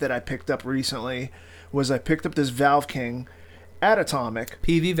think that I picked up recently was I picked up this Valve King at Atomic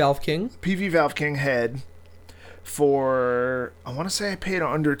PV Valve King. PV Valve King head for, I want to say I paid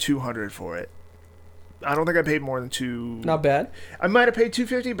under $200 for it. I don't think I paid more than $2. Not bad. I might have paid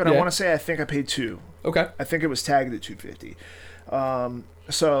 $250, but I Yeah. want to say I think I paid $2. Okay. I think it was tagged at $250.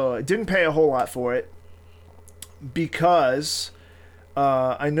 So I didn't pay a whole lot for it because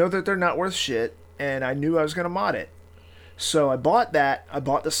I know that they're not worth shit, and I knew I was gonna mod it. So I bought that. I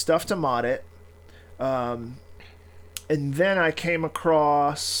bought the stuff to mod it. And then I came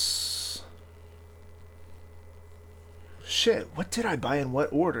across... Shit, what did I buy in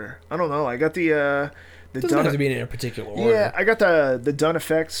what order? I don't know. I got the Doesn't have to be in a particular order. Yeah, I got the Dun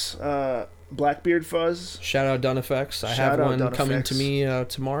Effects Blackbeard Fuzz. Shout out Dun Effects. I Shout have out one Dun coming Effects. to me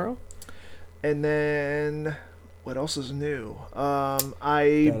tomorrow. And then... What else is new?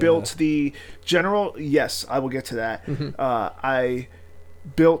 I built the general... Yes, I will get to that. I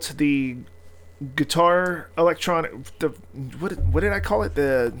built the guitar electronic... What did I call it?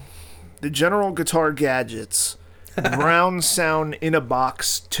 The general guitar gadgets. Brown Sound in a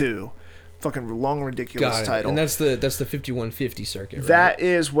Box 2. Fucking long, ridiculous Got it. title. And that's the 5150 circuit, right? That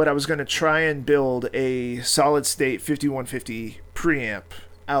is what I was going to try and build a solid state 5150 preamp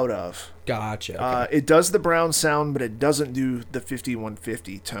out of. Gotcha. Okay. It does the Brown Sound, but it doesn't do the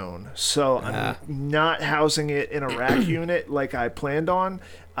 5150 tone. So I'm not housing it in a rack unit like I planned on.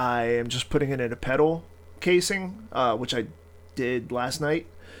 I am just putting it in a pedal casing, which I did last night.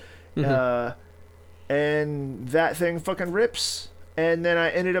 And that thing fucking rips. And then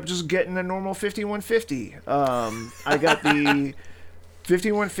I ended up just getting a normal 5150. I got the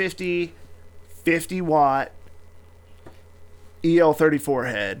 5150 50 watt EL34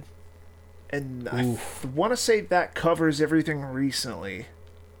 head. And I want to say that covers everything recently.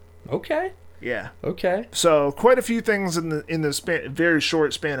 Okay. Yeah. Okay. So quite a few things in the very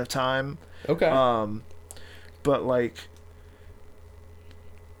short span of time. Okay. But like,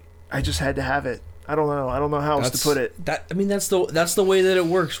 I just had to have it. I don't know. I don't know how else to put it. That's the way that it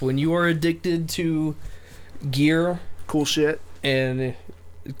works when you are addicted to gear, Cool shit. and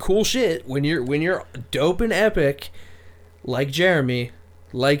cool shit. When you're dope and epic, like Jeremy,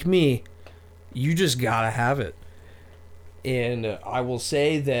 like me, you just gotta have it. And I will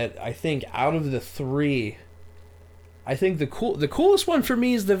say that I think out of the three, I think the coolest one for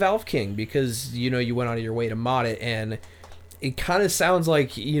me is the Valve King, because you went out of your way to mod it, and it kind of sounds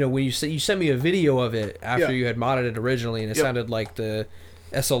like, when you sent me a video of it after you had modded it originally, and it sounded like the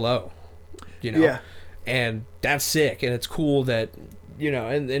SLO, Yeah. and that's sick, and it's cool that,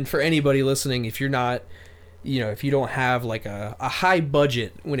 and for anybody listening, if you're not, if you don't have like a high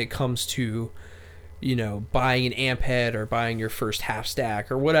budget when it comes to, buying an amp head or buying your first half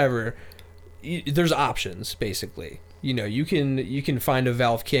stack or whatever, there's options basically. You can find a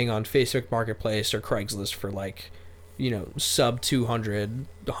Valve King on Facebook Marketplace or Craigslist for like, sub $200,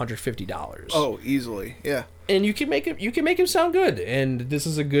 $150. Oh, easily. Yeah. And you can make him sound good. And this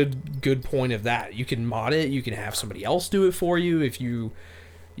is a good point of that. You can mod it. You can have somebody else do it for you. If you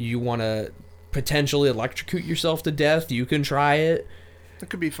want to potentially electrocute yourself to death, you can try it. It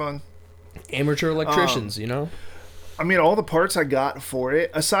could be fun. Amateur electricians, I mean, all the parts I got for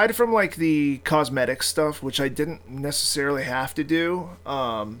it, aside from like the cosmetic stuff, which I didn't necessarily have to do,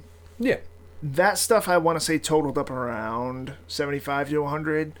 Yeah. that stuff I want to say totaled up around 75 to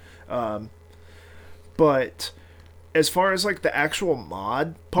 100. But as far as like the actual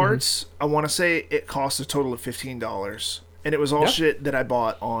mod parts, I want to say it cost a total of $15. And it was all shit that I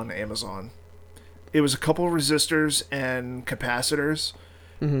bought on Amazon. It was a couple of resistors and capacitors.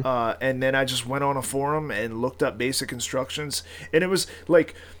 And then I just went on a forum and looked up basic instructions. And it was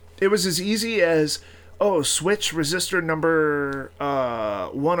like, it was as easy as, switch resistor number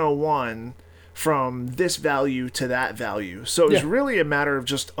 101 from this value to that value. So it was really a matter of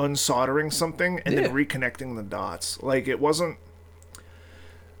just unsoldering something and then reconnecting the dots. Like, it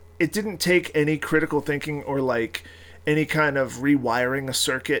didn't take any critical thinking or like any kind of rewiring a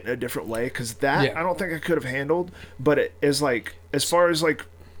circuit in a different way, because that I don't think I could have handled. But it is like, as far as like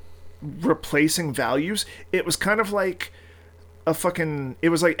replacing values, it was kind of like it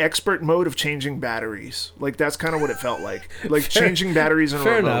was like expert mode of changing batteries. Like, that's kind of what it felt like changing batteries in a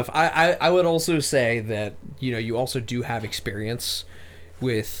Fair remote. enough. I would also say that you also do have experience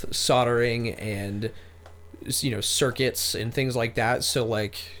with soldering and circuits and things like that. So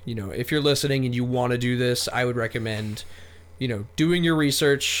like, if you're listening and you want to do this, I would recommend doing your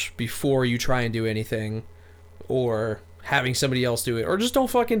research before you try and do anything, or having somebody else do it, or just don't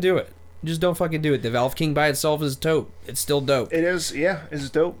fucking do it. Just don't fucking do it. The Valve King by itself is dope. It's still dope. It is, yeah, it's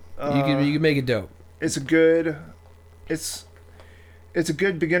dope. You can make it dope. It's a good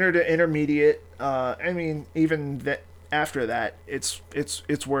beginner to intermediate. I mean, even that after that, it's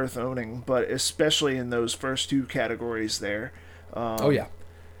worth owning, but especially in those first two categories there. Oh yeah.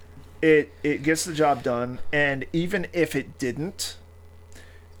 It gets the job done, and even if it didn't,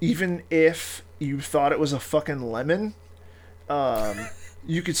 even if you thought it was a fucking lemon,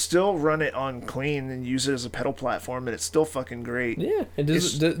 you could still run it on clean and use it as a pedal platform, and it's still fucking great. Yeah. And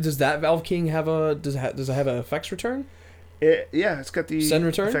does that Valve King have does it have an effects return? It's got the send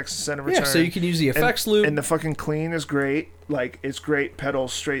return? effects send return. Yeah, so you can use the effects loop. And the fucking clean is great. Like, it's great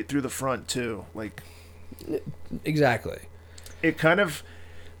pedals straight through the front too. Like, exactly. It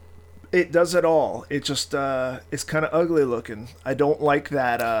does it all. It just it's kind of ugly looking. I don't like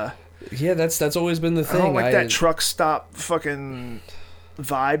that. Yeah, that's always been the thing. I don't like that truck stop fucking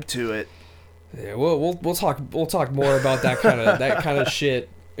vibe to it. Yeah, we'll talk more about that kind of shit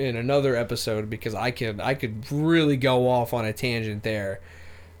in another episode, because I could really go off on a tangent there,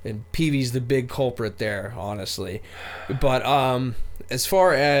 and Peevy's the big culprit there, honestly. But as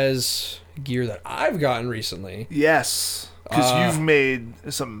far as gear that I've gotten recently, yes, because you've made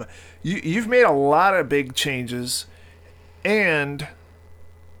you've made a lot of big changes, and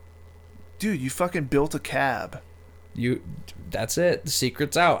dude, you fucking built a cab. That's it. The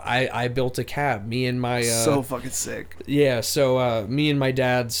secret's out. I built a cab. Me and my so fucking sick. Yeah. So me and my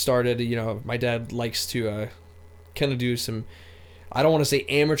dad started. My dad likes to kind of do some. I don't want to say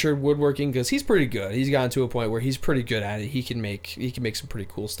amateur woodworking, because he's pretty good. He's gotten to a point where he's pretty good at it. He can make some pretty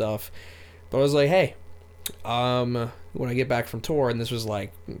cool stuff. But I was like, hey, when I get back from tour, and this was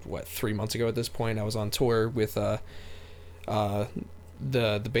like 3 months ago at this point, I was on tour with the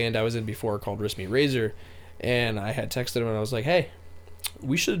band I was in before called Wrist Meet Razor. And I had texted him, and I was like, hey,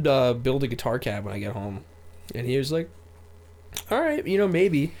 we should build a guitar cab when I get home. And he was like, all right,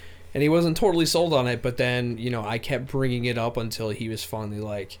 maybe. And he wasn't totally sold on it, but then, I kept bringing it up until he was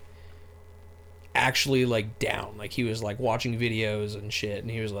finally, actually, down. He was, watching videos and shit,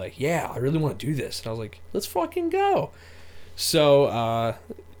 and he was like, yeah, I really want to do this. And I was like, let's fucking go. So,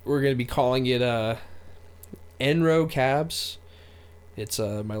 we're going to be calling it Enro Cabs. It's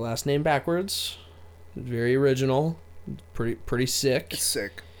my last name backwards. Very original, pretty sick. It's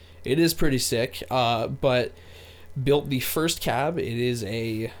sick. It is pretty sick. But built the first cab. It is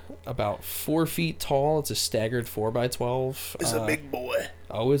about 4 feet tall. It's a staggered 4x12. It's a big boy.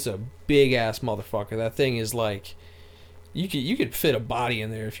 Oh, it's a big ass motherfucker. That thing is you could fit a body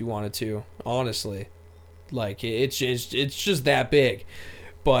in there if you wanted to. Honestly, it's just that big.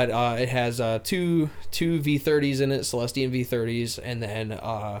 But it has two V30s in it, Celestion V30s, and then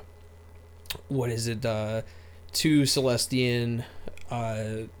what is it? Two Celestion,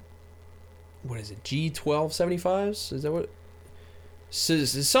 what is it? G1275s? Is that what?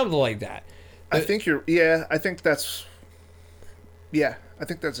 Something like that. I think you're. Yeah, I think that's. Yeah, I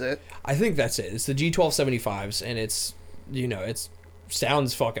think that's it. I think that's it. It's the G1275s, and it's it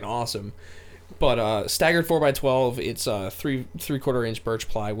sounds fucking awesome. But staggered 4x12. It's 3/4 inch birch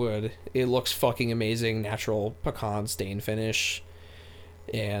plywood. It looks fucking amazing. Natural pecan stain finish,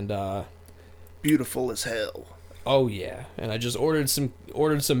 and beautiful as hell. Oh yeah, and I just ordered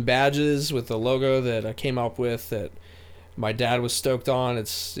some badges with the logo that I came up with that my dad was stoked on.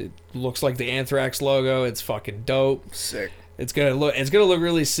 It looks like the Anthrax logo. It's fucking dope. Sick. It's gonna look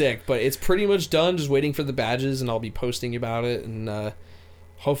really sick, but it's pretty much done. Just waiting for the badges, and I'll be posting about it, and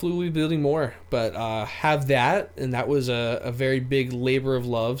hopefully we'll be building more. But have that, and that was a very big labor of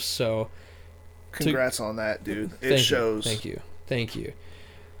love. So congrats on that, dude. It shows. Thank you.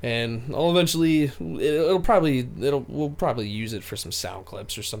 And I'll eventually, we'll probably use it for some sound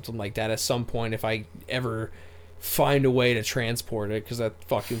clips or something like that at some point if I ever find a way to transport it, because that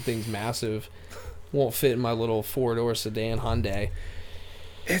fucking thing's massive. Won't fit in my little 4-door sedan Hyundai.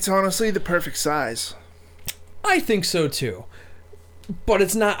 It's honestly the perfect size. I think so too, but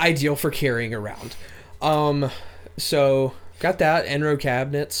it's not ideal for carrying around. So got that. Enro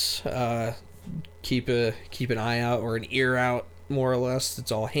cabinets. Keep an eye out, or an ear out, more or less.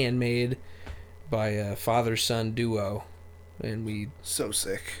 It's all handmade by a father-son duo, and we so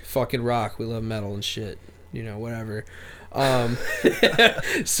sick. Fucking rock. We love metal and shit, whatever.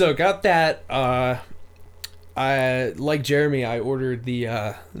 So got that. I like Jeremy, I ordered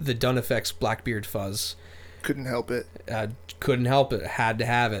the Dun Effects Blackbeard fuzz. Couldn't help it. Had to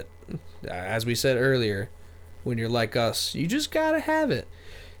have it. As we said earlier, when you're like us, you just gotta have it.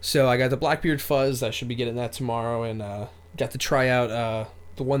 So I got the Blackbeard fuzz. I should be getting that tomorrow, and got to try out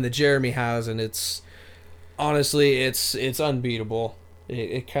the one that Jeremy has, and it's honestly it's unbeatable.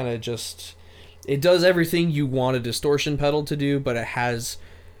 It kind of just, it does everything you want a distortion pedal to do, but it has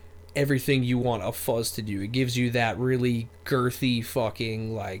everything you want a fuzz to do. It gives you that really girthy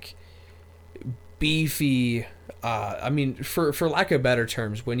fucking like beefy. I mean, for lack of better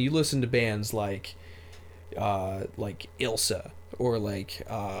terms, when you listen to bands like Ilsa or like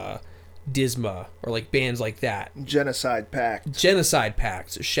Disma or like bands like that, Genocide Pact.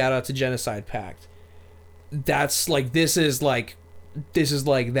 Shout out to Genocide Pact. That's like this is like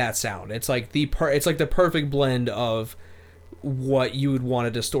that sound. It's like the perfect blend of what you would want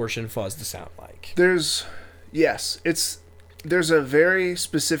a distortion fuzz to sound like. There's a very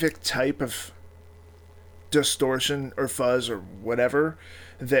specific type of distortion or fuzz or whatever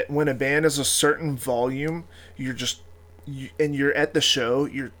that when a band is a certain volume, and you're at the show,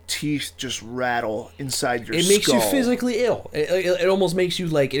 your teeth just rattle inside your skull. It makes you physically ill. It almost makes you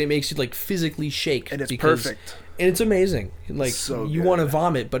like, it makes you like physically shake. And it's perfect. And it's amazing. Like, so you want to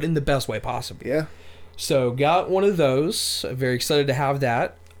vomit, but in the best way possible. Yeah. So got one of those. Very excited to have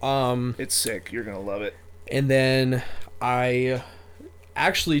that. It's sick. You're gonna love it. And then I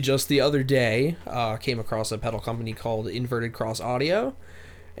actually just the other day came across a pedal company called Inverted Cross Audio,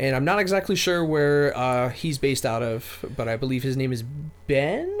 and I'm not exactly sure where he's based out of, but I believe his name is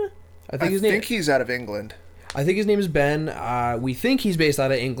Ben. I think he's out of England. I think his name is Ben. We think he's based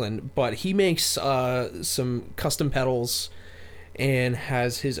out of England, but he makes some custom pedals and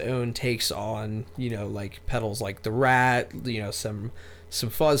has his own takes on, you know, like pedals like the Rat, you know, some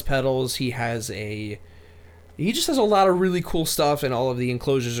fuzz pedals. He just has a lot of really cool stuff, and all of the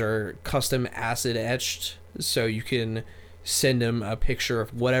enclosures are custom acid etched, so you can send him a picture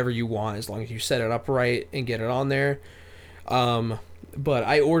of whatever you want as long as you set it up right and get it on there. But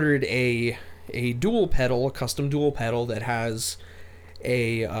I ordered a custom dual pedal that has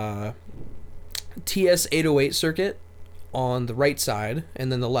a TS 808 circuit on the right side,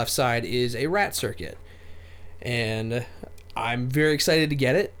 and then the left side is a Rat circuit. And I'm very excited to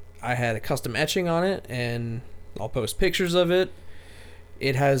get it. I had a custom etching on it, and I'll post pictures of it.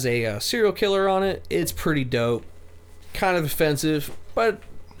 It has a serial killer on it. It's pretty dope. Kind of offensive, but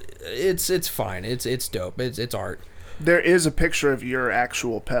it's fine. It's dope. It's art. There is a picture of your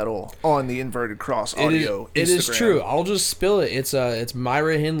actual pedal on the Inverted Cross Audio Instagram. It is true. I'll just spill it. It's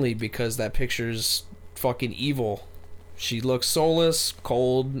Myra Hindley, because that picture's fucking evil. She looks soulless,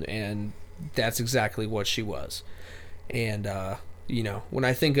 cold, and that's exactly what she was. And you know, when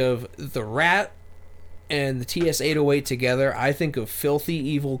I think of the Rat and the TS 808 together, I think of filthy,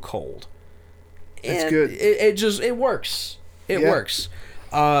 evil, cold. It's good. It works. It works.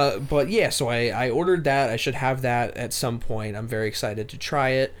 But yeah, so I ordered that. I should have that at some point. I'm very excited to try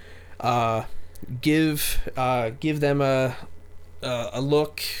it. Give them a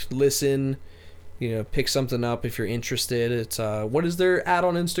look, listen, you know, pick something up if you're interested. It's what is their ad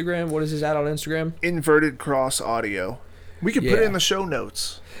on Instagram? What is his ad on Instagram? Inverted Cross Audio. We could put it in the show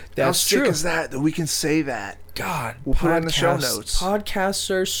notes. That's How true. sick is that we can say that? God, we'll put it in the show notes.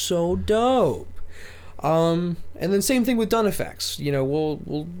 Podcasts are so dope. And then same thing with Dun Effects. You know,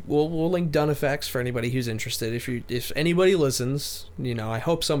 we'll link Dun Effects for anybody who's interested. If anybody listens, you know, I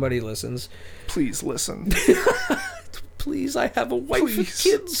hope somebody listens. Please listen. Please, I have a wife and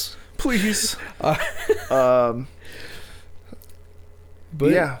kids. Please. But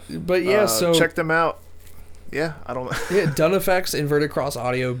yeah, so check them out. Yeah, I don't know. Yeah, Dun Effects, Inverted Cross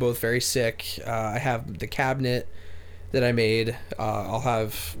Audio, both very sick. I have the cabinet that I made. I'll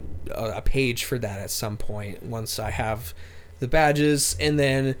have a page for that at some point once I have the badges. And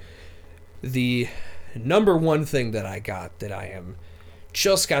then the number one thing that I got that I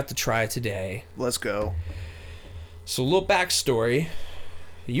just got to try today. Let's go. So a little backstory.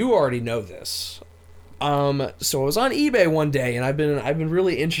 You already know this. So I was on eBay one day, and I've been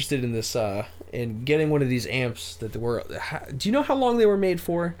really interested in this in getting one of these amps that were. Do you know how long they were made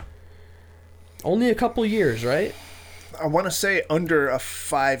for? Only a couple years, right? I want to say under a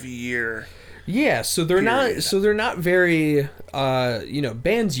 5-year. Yeah, so they're period. they're not very. You know,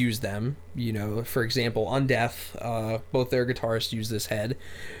 bands use them. You know, for example, Undeath. Both their guitarists use this head,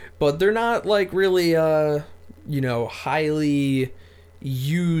 but they're not like really. You know, highly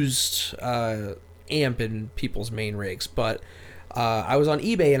used amp in people's main rigs. But I was on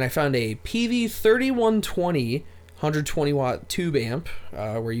eBay and I found a PV3120 120 watt tube amp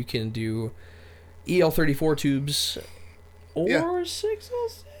where you can do EL34 tubes or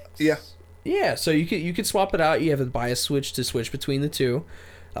 606. Yeah, so you could swap it out. You have a bias switch to switch between the two.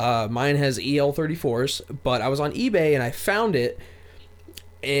 Mine has EL34s, but I was on eBay and I found it,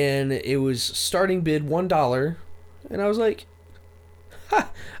 and it was starting bid $1 And I was like,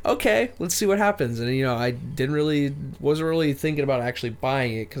 okay, let's see what happens. And I wasn't really thinking about actually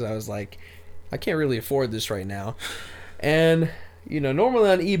buying it because I was like, I can't really afford this right now. And normally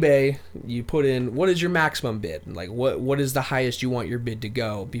on eBay you put in what is your maximum bid, like what is the highest you want your bid to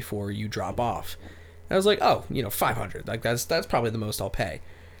go before you drop off. And I was like, 500, like that's probably the most I'll pay.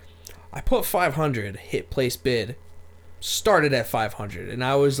 I put 500, hit place bid, started at 500, and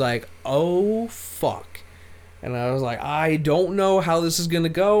I was like, oh fuck. And I was like, I don't know how this is gonna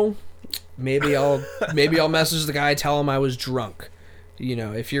go. Maybe I'll message the guy, tell him I was drunk.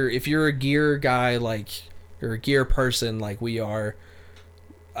 If you're a gear guy, like, or a gear person like we are,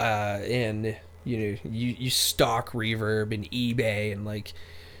 and you stalk Reverb and eBay and like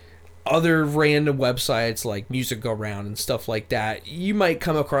other random websites like Music Go Round and stuff like that, you might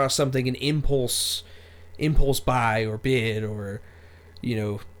come across something, an impulse buy or bid, or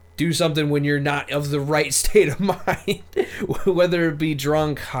do something when you're not of the right state of mind, whether it be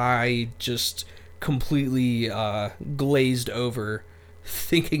drunk, high, just completely glazed over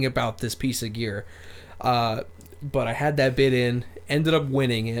thinking about this piece of gear. But I had that bid in, ended up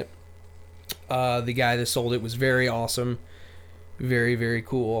winning it. The guy that sold it was very awesome, very, very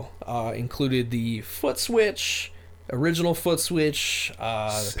cool. Included the foot switch, original foot switch,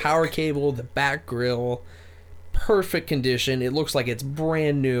 the power cable, the back grill, perfect condition. It looks like it's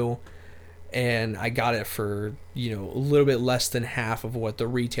brand new, and I got it for a little bit less than half of what the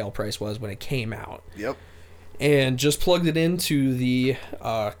retail price was when it came out. Yep. And just plugged it into the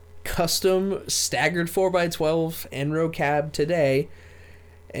custom staggered 4x12 Enro cab today,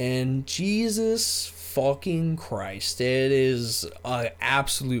 and Jesus fucking Christ, it is an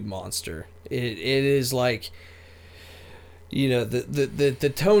absolute monster. It is like,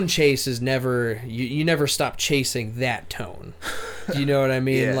 the tone chase is never, you never stop chasing that tone. You know what I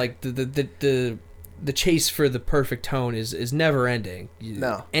mean? Yeah. Like the chase for the perfect tone is never ending.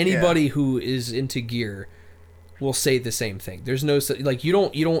 No. Anybody who is into gear will say the same thing. There's no, like, you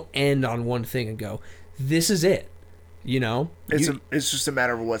don't end on one thing and go, this is it. It's just a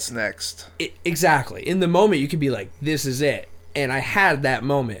matter of what's next. Exactly. In the moment you could be like, this is it. And I had that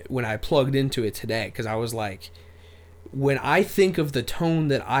moment when I plugged into it today, because I was like, when I think of the tone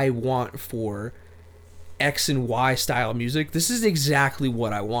that I want for X and Y style music, this is exactly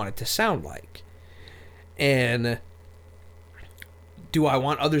what I want it to sound like. And do I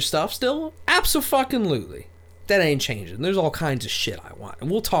want other stuff still? Abso-fucking-lutely. That ain't changing. There's all kinds of shit I want, and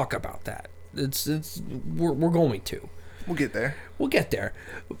we'll talk about that. We're going to. We'll get there. We'll get there.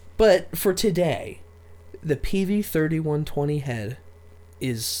 But for today, the PV3120 head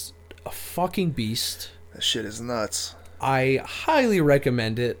is a fucking beast. That shit is nuts. I highly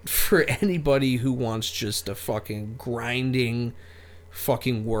recommend it for anybody who wants just a fucking grinding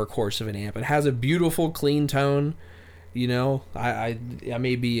fucking workhorse of an amp. It has a beautiful clean tone. I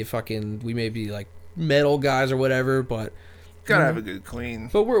may be we may be like metal guys or whatever, but gotta have a good clean.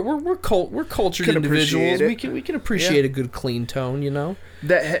 But we're cultured individuals. We can appreciate a good clean tone.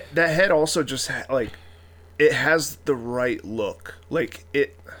 That head also just like, it has the right look. Like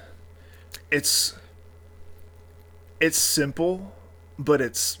it's simple, but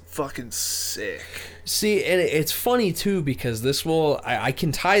it's fucking sick. See, and it's funny too, because I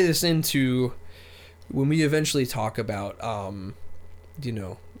can tie this into when we eventually talk about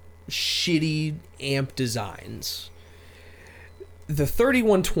shitty amp designs. The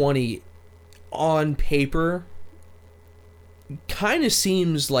 3120 on paper kind of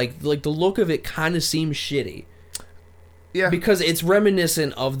seems like the look of it kind of seems shitty. Yeah. Because it's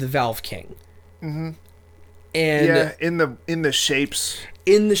reminiscent of the Valve King. Mm-hmm. And yeah, in the shapes.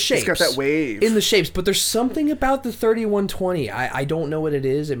 In the shapes. It's got that wave. In the shapes, but there's something about the 3120. I don't know what it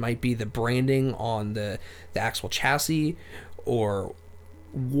is. It might be the branding on the actual chassis, or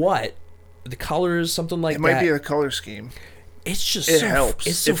what. The colors, something like that. It might be a color scheme. It's just it helps.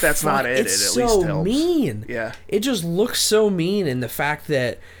 It's so if that's not it, it's it at so least helps. Mean. Yeah. It just looks so mean, and the fact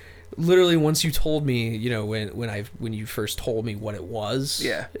that literally once you told me, when you first told me what it was,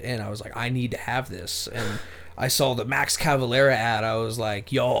 yeah, and I was like, I need to have this, and I saw the Max Cavalera ad, I was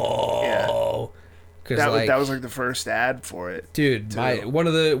like, yo. Yeah. That was like the first ad for it, dude. One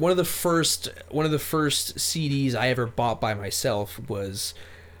of the first CDs I ever bought by myself was,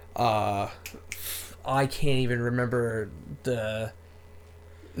 I can't even remember the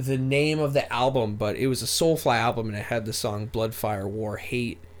name of the album, but it was a Soulfly album, and it had the song Blood, Fire, War,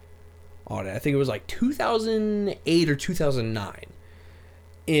 Hate on it. I think it was like 2008 or 2009.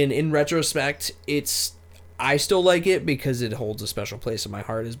 In retrospect, I still like it because it holds a special place in my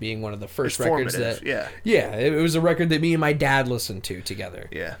heart as being one of the first records that... Yeah. Yeah, it was a record that me and my dad listened to together.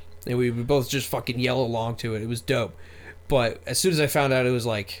 Yeah. and we would both just fucking yell along to it. It was dope. But as soon as I found out it was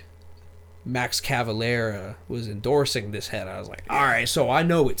like Max Cavalera was endorsing this head, I was like, all right, so I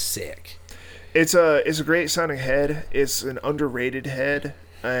know it's sick. It's a great sounding head. It's an underrated head,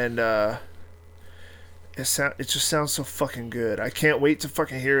 and it just sounds so fucking good. I can't wait to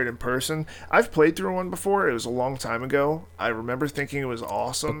fucking hear it in person. I've played through one before. It was a long time ago. I remember thinking it was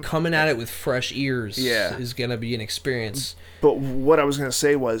awesome. But coming at it with fresh ears Yeah. is gonna be an experience. But what I was gonna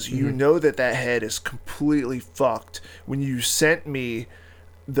say was, you know that head is completely fucked when you sent me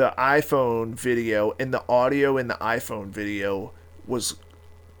the iPhone video, and the audio in the iPhone video was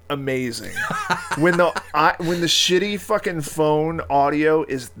amazing. when the shitty fucking phone audio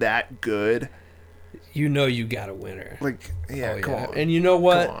is that good, You know you got a winner. like, yeah, come on. And you know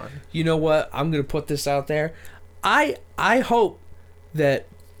what? Come on. You know what? I'm gonna put this out there. I hope that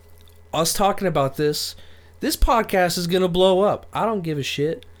us talking about this podcast is gonna blow up. I don't give a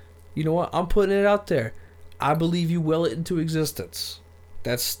shit. You know what? I'm putting it out there. I believe you will it into existence.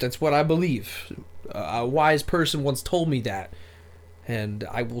 That's what I believe. A wise person once told me that, and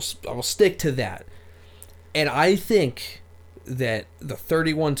I will stick to that. And I think that the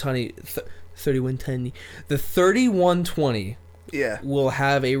 3120 Yeah, will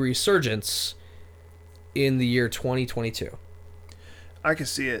have a resurgence in the year 2022, I can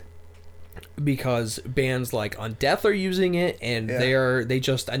see it. because bands like Undeath are using it, and Yeah. they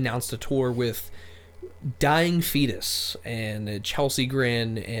just announced a tour with Dying Fetus and Chelsea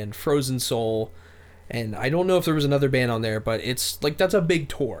Grin and Frozen Soul, and I don't know if there was another band on there, but it's like, that's a big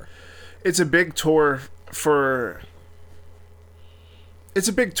tour. It's a big tour for... It's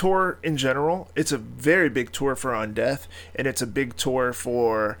a big tour in general. It's a very big tour for Undeath, and it's a big tour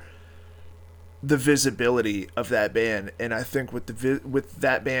for the visibility of that band. And I think with with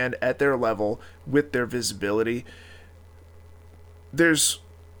that band at their level, with their visibility, there's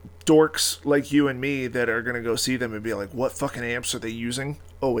dorks like you and me that are gonna go see them and be like, "What fucking amps are they using?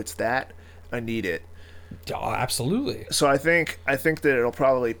 Oh, it's that. I need it." Oh, absolutely. So I think that it'll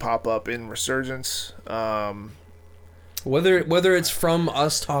probably pop up in Resurgence. Whether it's from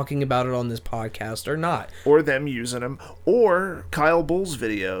us talking about it on this podcast or not. Or them using them, or Kyle Bull's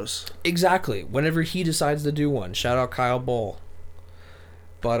videos. Exactly. Whenever he decides to do one. Shout out Kyle Bull.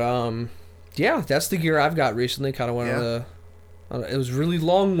 But yeah, that's the gear I've got recently. Kind of went on it was really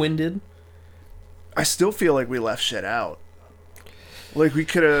long-winded. I still feel like we left shit out. Like, we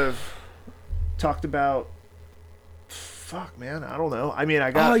could have talked about... Fuck, man. I don't know. I mean, I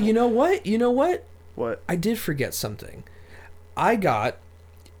got... Oh, you know what? What? I did forget something. I got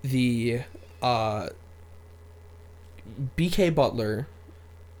the BK Butler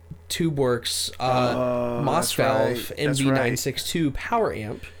TubeWorks Moss Valve MV962 power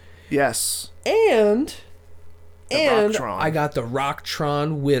amp. Yes. And Rocktron. I got the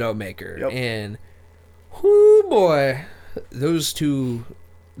Rocktron Widowmaker. Yep. And whoo boy, those two,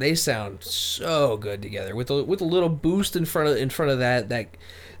 they sound so good together with a little boost in front of that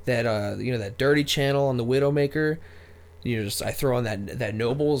you know, that dirty channel on the Widowmaker. You know, just I throw on that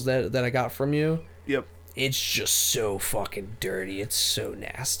Nobles that I got from you. Yep. It's just so fucking dirty. It's so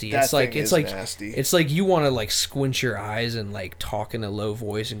nasty. That it's like thing it's is like nasty. it's like you want to like squint your eyes and like talk in a low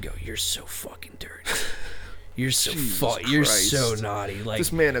voice and go, "You're so fucking dirty. You're so you're so Christ. naughty." Like,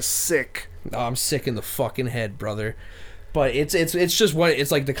 This man is sick. oh, I'm sick in the fucking head, brother. But it's just what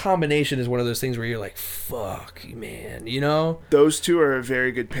it's like. The combination is one of those things where you're like, "Fuck, man," you know. Those two are a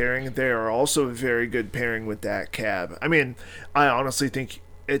very good pairing. They are also a very good pairing with that cab. I mean, I honestly think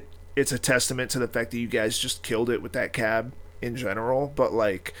it's a testament to the fact that you guys just killed it with that cab in general. But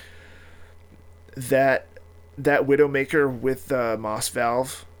like that Widowmaker with Moss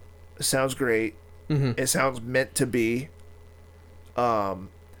Valve sounds great. Mm-hmm. It sounds meant to be.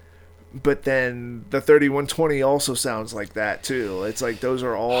 But then the 3120 also sounds like that too. It's like those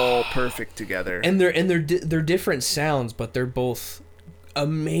are all perfect together. And they're different sounds, but they're both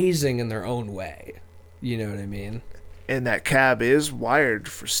amazing in their own way. You know what I mean? And that cab is wired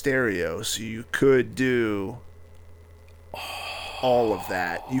for stereo, so you could do all of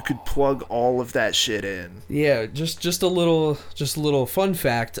that. You could plug all of that shit in. Yeah, just a little fun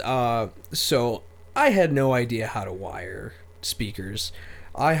fact. So I had no idea how to wire speakers.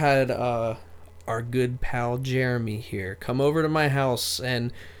 I had our good pal Jeremy here come over to my house,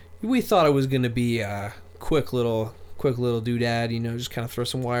 and we thought it was gonna be a quick little doodad, you know, just kind of throw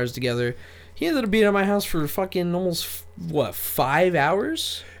some wires together. He ended up being at my house for fucking almost 5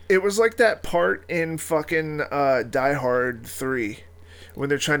 hours. It was like that part in fucking Die Hard 3 when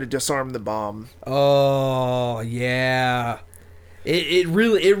they're trying to disarm the bomb. Oh yeah. It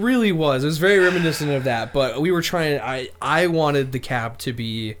really was. It was very reminiscent of that. But we were trying. I wanted the cab to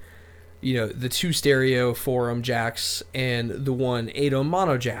be the 2 stereo 4-ohm jacks and the 1 8-ohm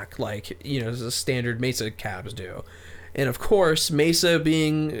mono jack, like, as the standard Mesa cabs do. And of course, Mesa,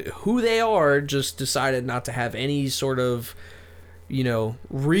 being who they are, just decided not to have any sort of,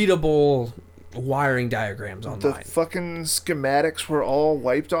 readable wiring diagrams online. The fucking schematics were all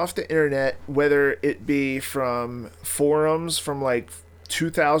wiped off the internet, whether it be from forums from like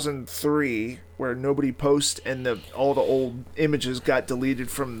 2003 where nobody posts and all the old images got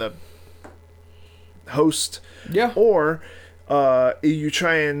deleted from the host, or you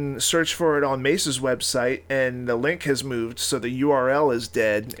try and search for it on Mesa's website and the link has moved, so the URL is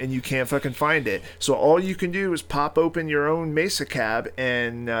dead and you can't fucking find it. So all you can do is pop open your own Mesa cab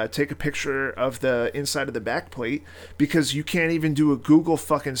and take a picture of the inside of the back plate, because you can't even do a Google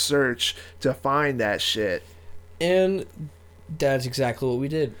fucking search to find that shit. And that's exactly what we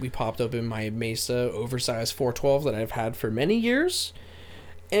did. We popped open my Mesa oversized 412 that I've had for many years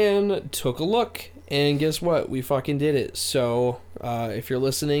and took a look. And guess what? We fucking did it. So, if you're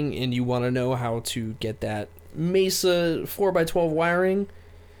listening and you want to know how to get that Mesa 4x12 wiring,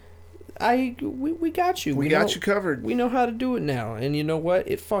 we got you. We got you covered. We know how to do it now. And you know what?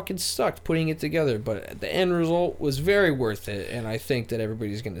 It fucking sucked putting it together, but the end result was very worth it, and I think that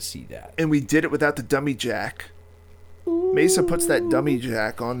everybody's going to see that. And we did it without the dummy jack. Ooh. Mesa puts that dummy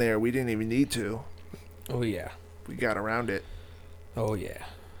jack on there. We didn't even need to. Oh, yeah. We got around it. Oh, yeah.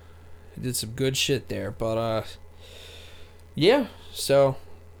 Did some good shit there, but yeah. So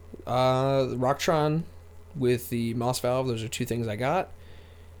Rocktron with the Moss valve, those are 2 things I got,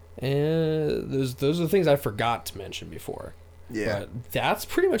 and those are the things I forgot to mention before. Yeah, but that's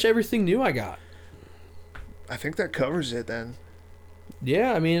pretty much everything new I got. I think that covers it then.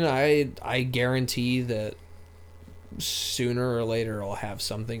 Yeah, I mean, I guarantee that sooner or later I'll have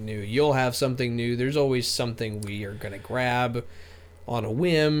something new. You'll have something new. There's always something we are gonna grab on a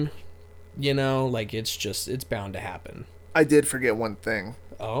whim. Like, it's bound to happen. I did forget one thing.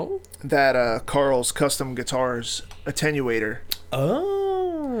 Oh? That Carl's Custom Guitars attenuator.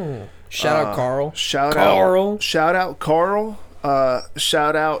 Oh. Shout out Carl. Shout out Carl.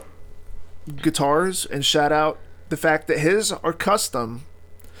 Shout out guitars, and shout out the fact that his are custom.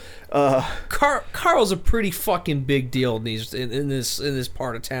 Carl's a pretty fucking big deal in this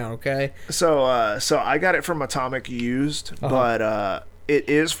part of town, okay? So I got it from Atomic used, but it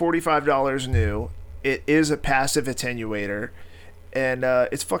is $45 new. It is a passive attenuator, and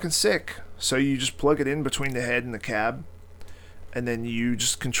it's fucking sick. So you just plug it in between the head and the cab, and then you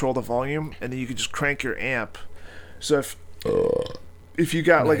just control the volume, and then you can just crank your amp. So if you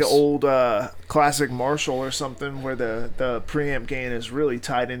got like an old classic Marshall or something where the preamp gain is really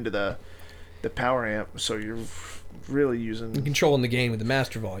tied into the power amp, so you're really using... You're controlling the gain with the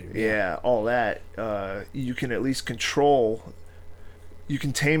master volume. Yeah, all that. You can at least control... You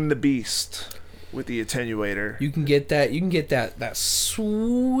can tame the beast with the attenuator. You can get that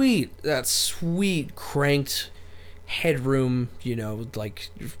sweet cranked headroom, like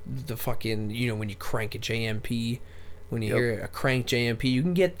the fucking, when you crank a JMP, when you hear a cranked JMP, you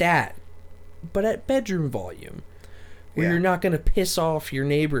can get that, but at bedroom volume, where you're not going to piss off your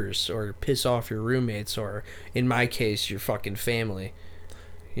neighbors or piss off your roommates, or in my case, your fucking family.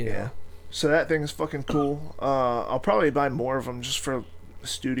 Yeah. So that thing's fucking cool. I'll probably buy more of them just for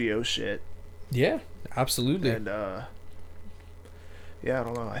studio shit. Yeah, absolutely. And I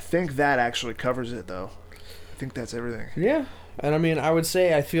don't know. I think that actually covers it, though. I think that's everything. Yeah, and I mean, I would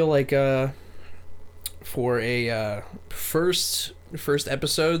say I feel like for a first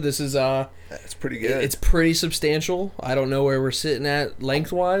episode, this is it's pretty good. It's pretty substantial. I don't know where we're sitting at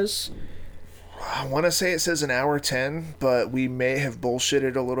lengthwise. I want to say it says an hour 10, but we may have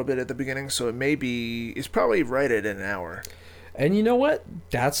bullshitted a little bit at the beginning, so it's probably right at an hour. And you know what?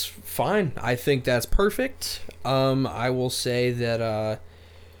 That's fine. I think that's perfect. I will say that,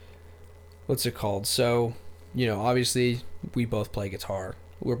 what's it called? So, obviously we both play guitar.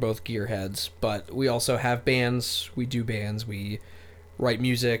 We're both gearheads, but we also have bands. We do bands. We write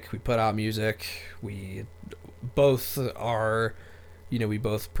music. We put out music. We both are, we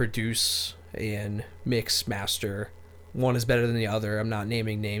both produce and mix, master. One is better than the other. I'm not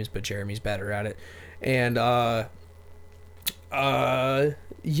naming names, but Jeremy's better at it. And,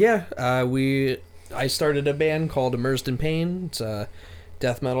 I started a band called Immersed in Pain. It's a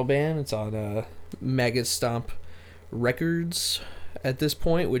death metal band. It's on Maggot Stomp Records at this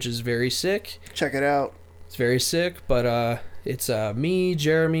point, which is very sick. Check it out. It's very sick, but it's me,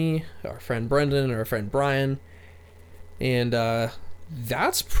 Jeremy, our friend Brendan, our friend Brian, and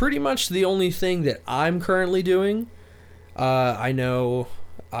that's pretty much the only thing that I'm currently doing. I know.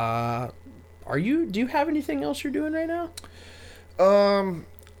 Do you have anything else you're doing right now?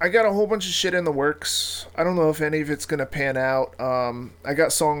 I got a whole bunch of shit in the works. I don't know if any of it's gonna pan out. I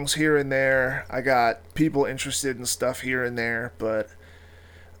got songs here and there. I got people interested in stuff here and there, but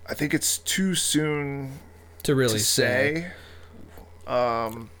I think it's too soon to really to say.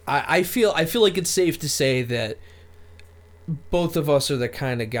 I feel like it's safe to say that both of us are the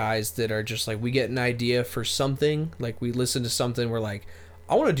kind of guys that are just like, we get an idea for something, like we listen to something, we're like,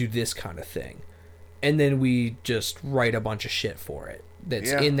 I want to do this kind of thing, and then we just write a bunch of shit for it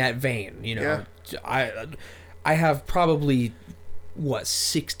that's in that vein, you know. Yeah. I have probably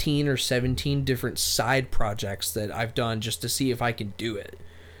 16 or 17 different side projects that I've done just to see if I can do it.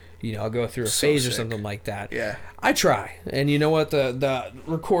 You know, I'll go through a phase or something like that. Yeah. I try. And you know what? The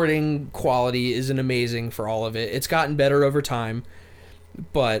recording quality isn't amazing for all of it. It's gotten better over time.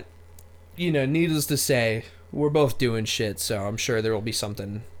 But, you know, needless to say, we're both doing shit, so I'm sure there will be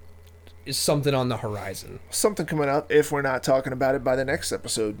something on the horizon. Something coming up if we're not talking about it by the next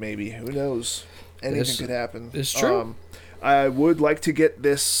episode, maybe. Who knows? Anything could happen. It's true. I would like to get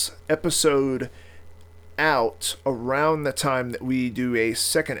this episode out around the time that we do a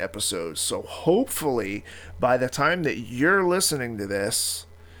second episode. So hopefully by the time that you're listening to this,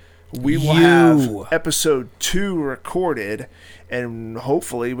 we will have episode 2 recorded, and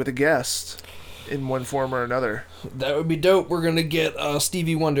hopefully with a guest in one form or another. That would be dope. We're going to get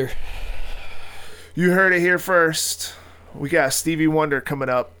Stevie Wonder. You heard it here first. We got Stevie Wonder coming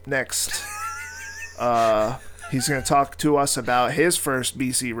up next. He's going to talk to us about his first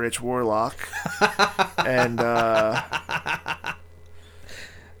BC Rich Warlock. And, I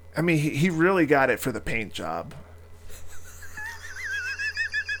mean, he really got it for the paint job.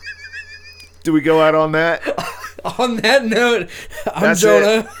 Do we go out on that? On that note, I'm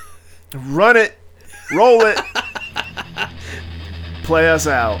Jonah. It. Run it. Roll it. Play us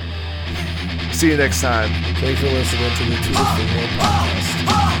out. See you next time. Thanks for listening to the Two for More podcast.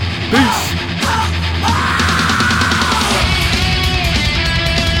 Peace.